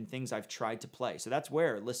heard and things I've tried to play. So that's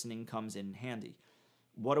where listening comes in handy.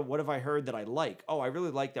 What have I heard that I like? Oh, I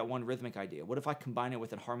really like that one rhythmic idea. What if I combine it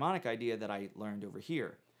with a harmonic idea that I learned over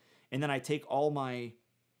here? And then I take all my,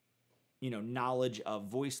 knowledge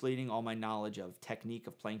of voice leading, all my knowledge of technique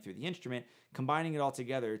of playing through the instrument, combining it all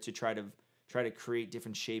together to try to create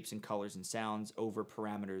different shapes and colors and sounds over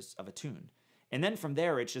parameters of a tune. And then from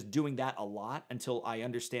there, it's just doing that a lot until I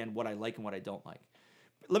understand what I like and what I don't like.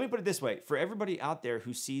 Let me put it this way. For everybody out there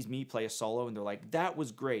who sees me play a solo and they're like, that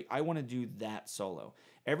was great, I want to do that solo.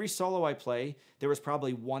 Every solo I play, there was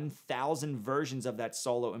probably 1,000 versions of that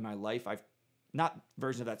solo in my life. Not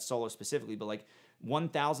versions of that solo specifically, but like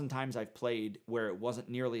 1,000 times I've played where it wasn't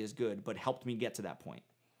nearly as good, but helped me get to that point.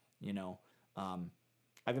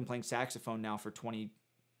 I've been playing saxophone now for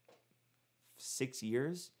 26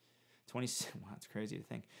 years. Wow, it's crazy to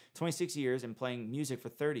think. 26 years and playing music for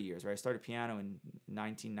 30 years, right? I started piano in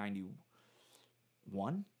 1990.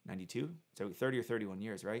 91, 92, so 30 or 31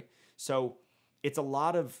 years, right? So it's a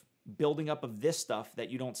lot of building up of this stuff that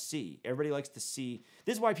you don't see. Everybody likes to see.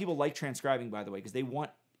 This is why people like transcribing, by the way, because they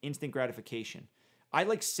want instant gratification. I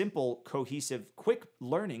like simple, cohesive, quick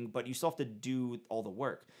learning, but you still have to do all the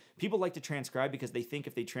work. People like to transcribe because they think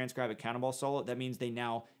if they transcribe a Cannonball solo, that means they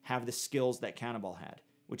now have the skills that Cannonball had,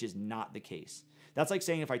 which is not the case. That's like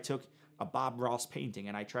saying if I took a Bob Ross painting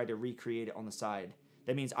and I tried to recreate it on the side,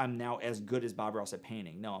 that means I'm now as good as Bob Ross at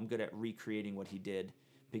painting. No, I'm good at recreating what he did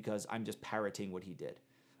because I'm just parroting what he did.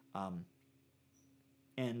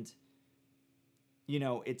 And you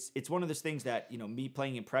know, it's one of those things that, you know, me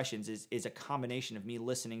playing impressions is a combination of me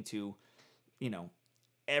listening to, you know,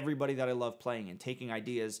 everybody that I love playing and taking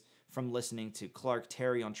ideas from listening to Clark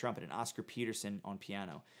Terry on trumpet and Oscar Peterson on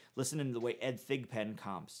piano, listening to the way Ed Thigpen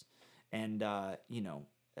comps, and,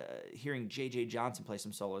 hearing J.J. Johnson play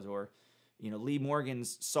some solos, or, you know, Lee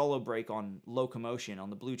Morgan's solo break on Locomotion on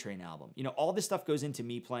the Blue Train album. You know, all this stuff goes into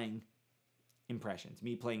me playing impressions,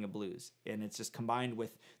 me playing a blues, and it's just combined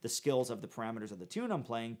with the skills of the parameters of the tune I'm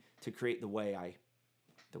playing to create the way I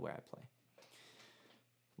play.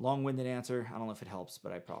 Long-winded answer. I don't know if it helps,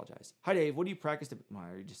 but I apologize. Hi, Dave. What do you practice? I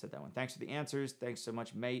already just said that one. Thanks for the answers. Thanks so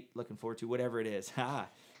much, mate. Looking forward to whatever it is.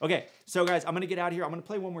 Okay, so guys, I'm going to get out of here. I'm going to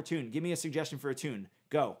play one more tune. Give me a suggestion for a tune.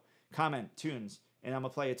 Go. Comment. Tunes. And I'm going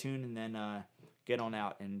to play a tune and then get on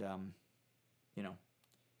out and, I don't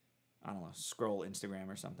know, scroll Instagram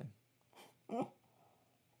or something.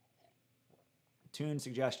 Tune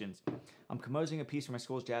suggestions. I'm composing a piece for my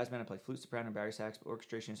school's jazz band. I play flute, soprano, and bari sax, but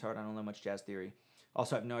orchestration is hard. I don't know much jazz theory.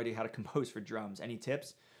 Also, I have no idea how to compose for drums. Any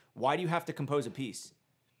tips? Why do you have to compose a piece?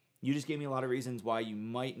 You just gave me a lot of reasons why you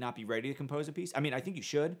might not be ready to compose a piece. I mean, I think you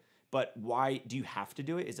should, but why do you have to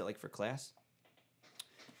do it? Is it like for class?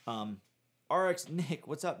 RX Nick.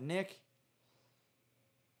 What's up, Nick?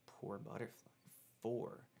 Poor butterfly. 4.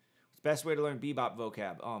 What's the best way to learn bebop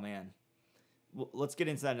vocab? Oh, man. Well, let's get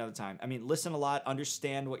into that another time. I mean, listen a lot,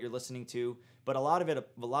 understand what you're listening to, but a lot of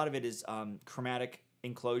it is chromatic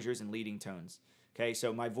enclosures and leading tones. Okay,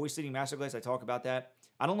 so my voice leading masterclass, I talk about that.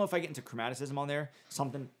 I don't know if I get into chromaticism on there.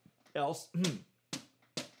 Something else,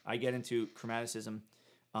 I get into chromaticism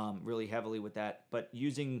really heavily with that, but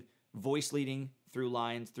using voice leading through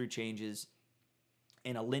lines, through changes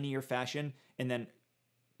in a linear fashion, and then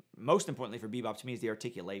most importantly for bebop to me is the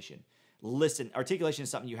articulation. Articulation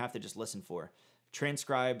is something you have to just listen for.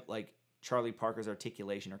 Transcribe like Charlie Parker's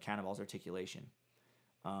articulation or Cannonball's articulation.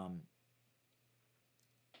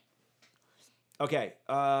 Okay,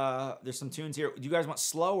 there's some tunes here. Do you guys want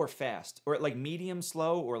slow or fast? Or like medium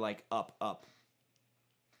slow or like up?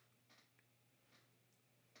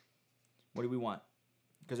 What do we want?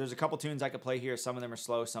 Because there's a couple tunes I could play here. Some of them are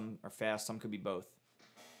slow, some are fast, some could be both.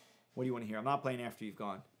 What do you want to hear? I'm not playing after you've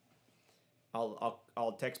gone.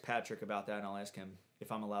 I'll text Patrick about that and I'll ask him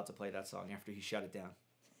if I'm allowed to play that song after he shut it down.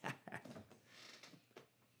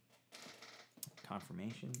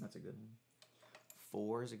 Confirmation, that's a good one.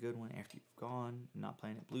 4 is a good one. After you've gone, I'm not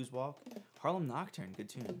playing it. Blues Walk. Harlem Nocturne, good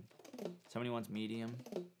tune. Somebody wants medium.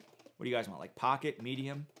 What do you guys want? Like pocket,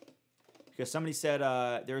 medium? Because somebody said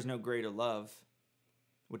There Is No Greater Love,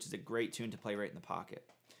 which is a great tune to play right in the pocket.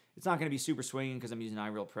 It's not going to be super swinging because I'm using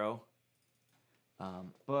iReal Pro.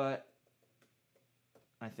 But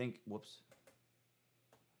I think, whoops,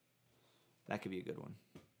 that could be a good one.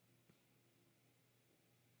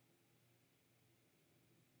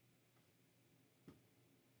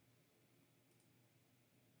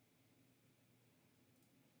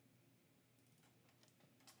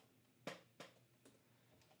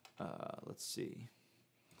 Let's see.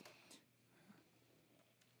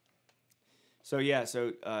 So yeah,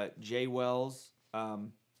 Jay Wells,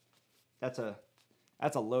 that's a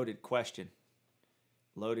loaded question.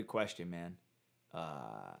 Loaded question, man.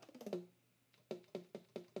 I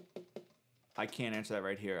can't answer that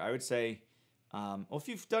right here. I would say, well, if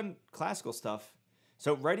you've done classical stuff,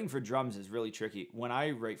 so writing for drums is really tricky. When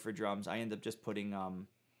I write for drums, I end up just putting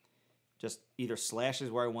just either slashes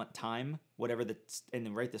where I want time, whatever and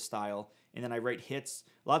then write the style, and then I write hits.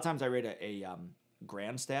 A lot of times I write a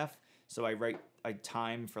gram staff, so I write a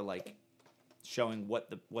time for like showing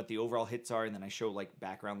what the overall hits are, and then I show like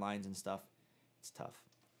background lines and stuff. It's tough.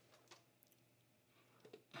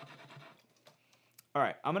 All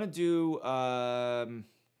right, I'm gonna do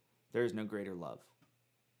There's No Greater Love.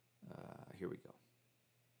 Here we go.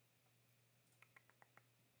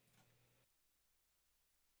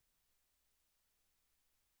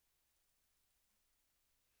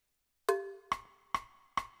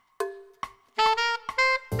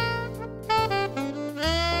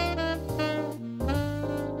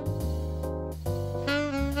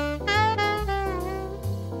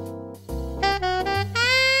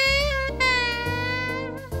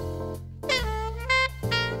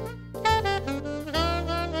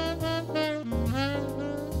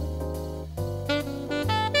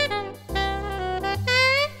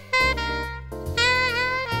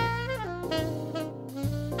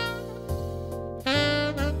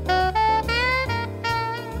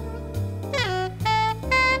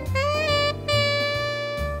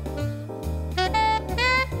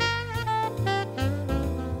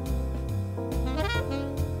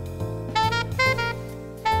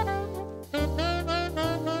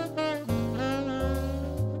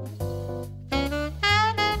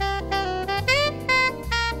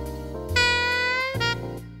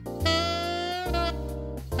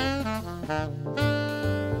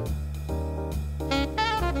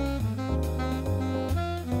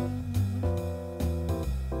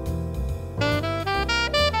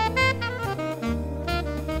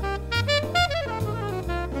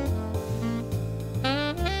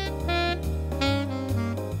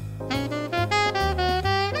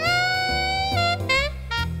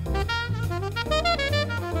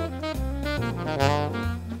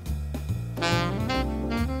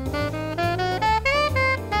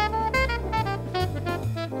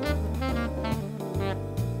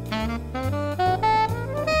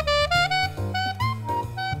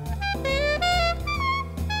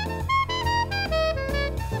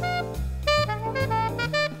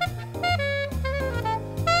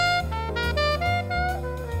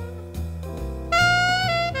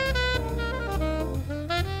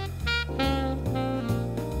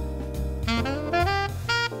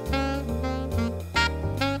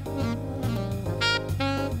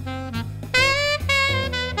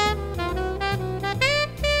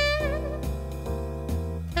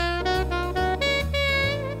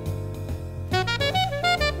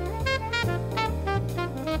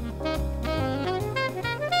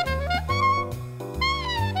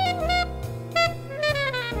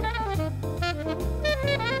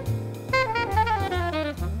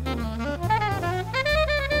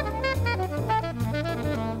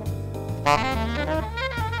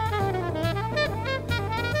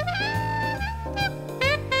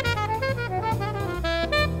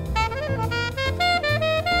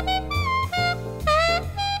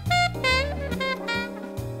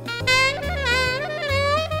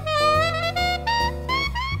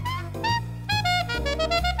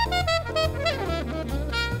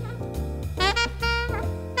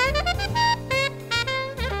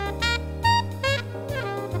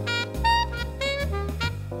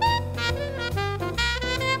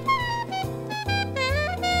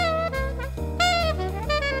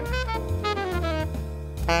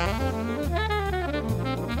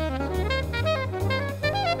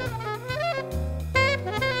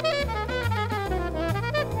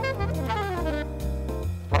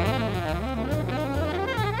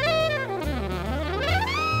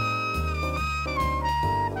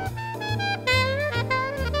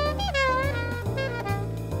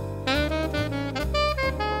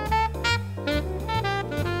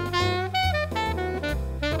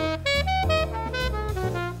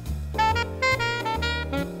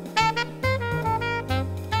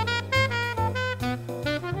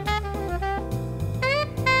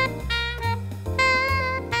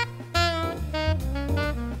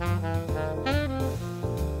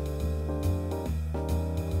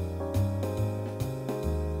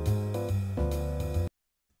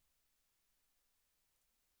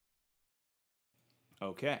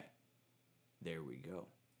 Okay, there we go.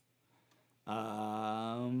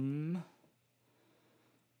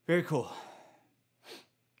 Very cool.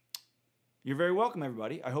 You're very welcome,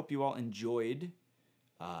 everybody. I hope you all enjoyed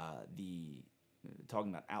the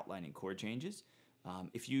talking about outlining chord changes.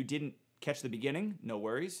 If you didn't catch the beginning, no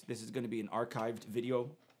worries. This is going to be an archived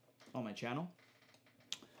video on my channel.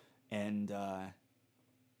 And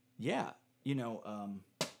yeah, you know,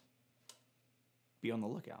 be on the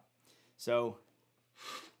lookout. So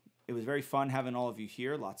it was very fun having all of you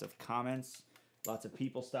here. Lots of comments, lots of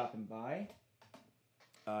people stopping by.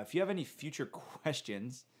 If you have any future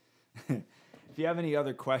questions, if you have any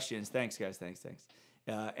other questions, thanks guys, thanks.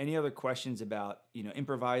 Any other questions about, you know,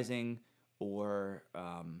 improvising or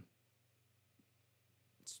I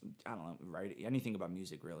don't know, right? Anything about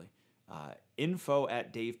music really.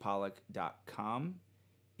 info@davepollack.com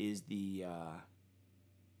is the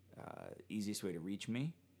easiest way to reach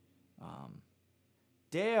me.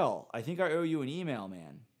 Dale, I think I owe you an email,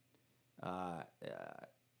 man.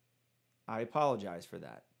 I apologize for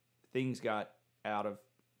that. Things got out of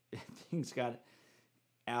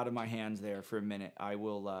my hands there for a minute.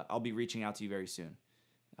 I'll be reaching out to you very soon.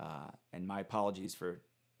 And my apologies for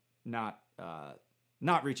not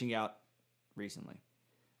reaching out recently.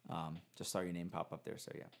 Just saw your name pop up there,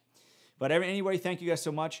 so yeah. But anyway, thank you guys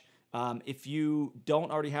so much. If you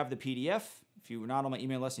don't already have the PDF, if you were not on my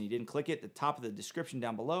email list and you didn't click it, the top of the description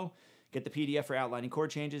down below, get the PDF for outlining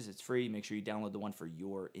chord changes. It's free. Make sure you download the one for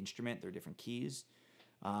your instrument. There are different keys.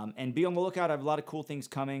 And be on the lookout. I have a lot of cool things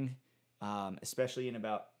coming, especially in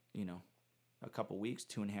about, you know, a couple weeks,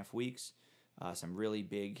 2.5 weeks. Some really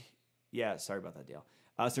big, yeah, sorry about that, Dale.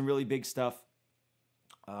 Some really big stuff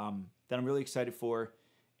that I'm really excited for.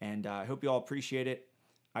 And I hope you all appreciate it.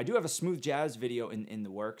 I do have a smooth jazz video in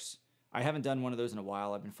the works. I haven't done one of those in a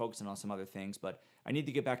while. I've been focusing on some other things, but I need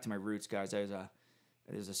to get back to my roots, guys. As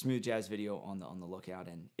there's a smooth jazz video on the lookout,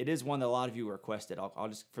 and it is one that a lot of you requested. I'll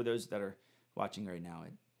just, for those that are watching right now,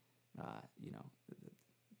 you know,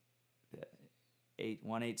 the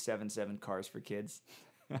 1877 Cars for Kids.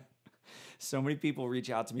 So many people reach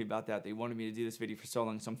out to me about that. They wanted me to do this video for so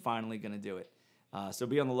long, so I'm finally going to do it. So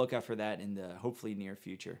be on the lookout for that in the hopefully near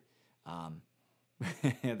future.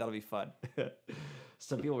 That'll be fun.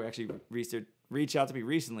 Some people were actually reach out to me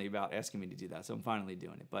recently about asking me to do that, so I'm finally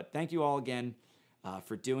doing it. But thank you all again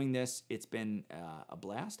for doing this. It's been a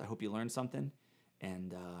blast. I hope you learned something.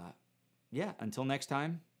 And yeah, until next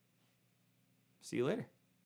time, see you later.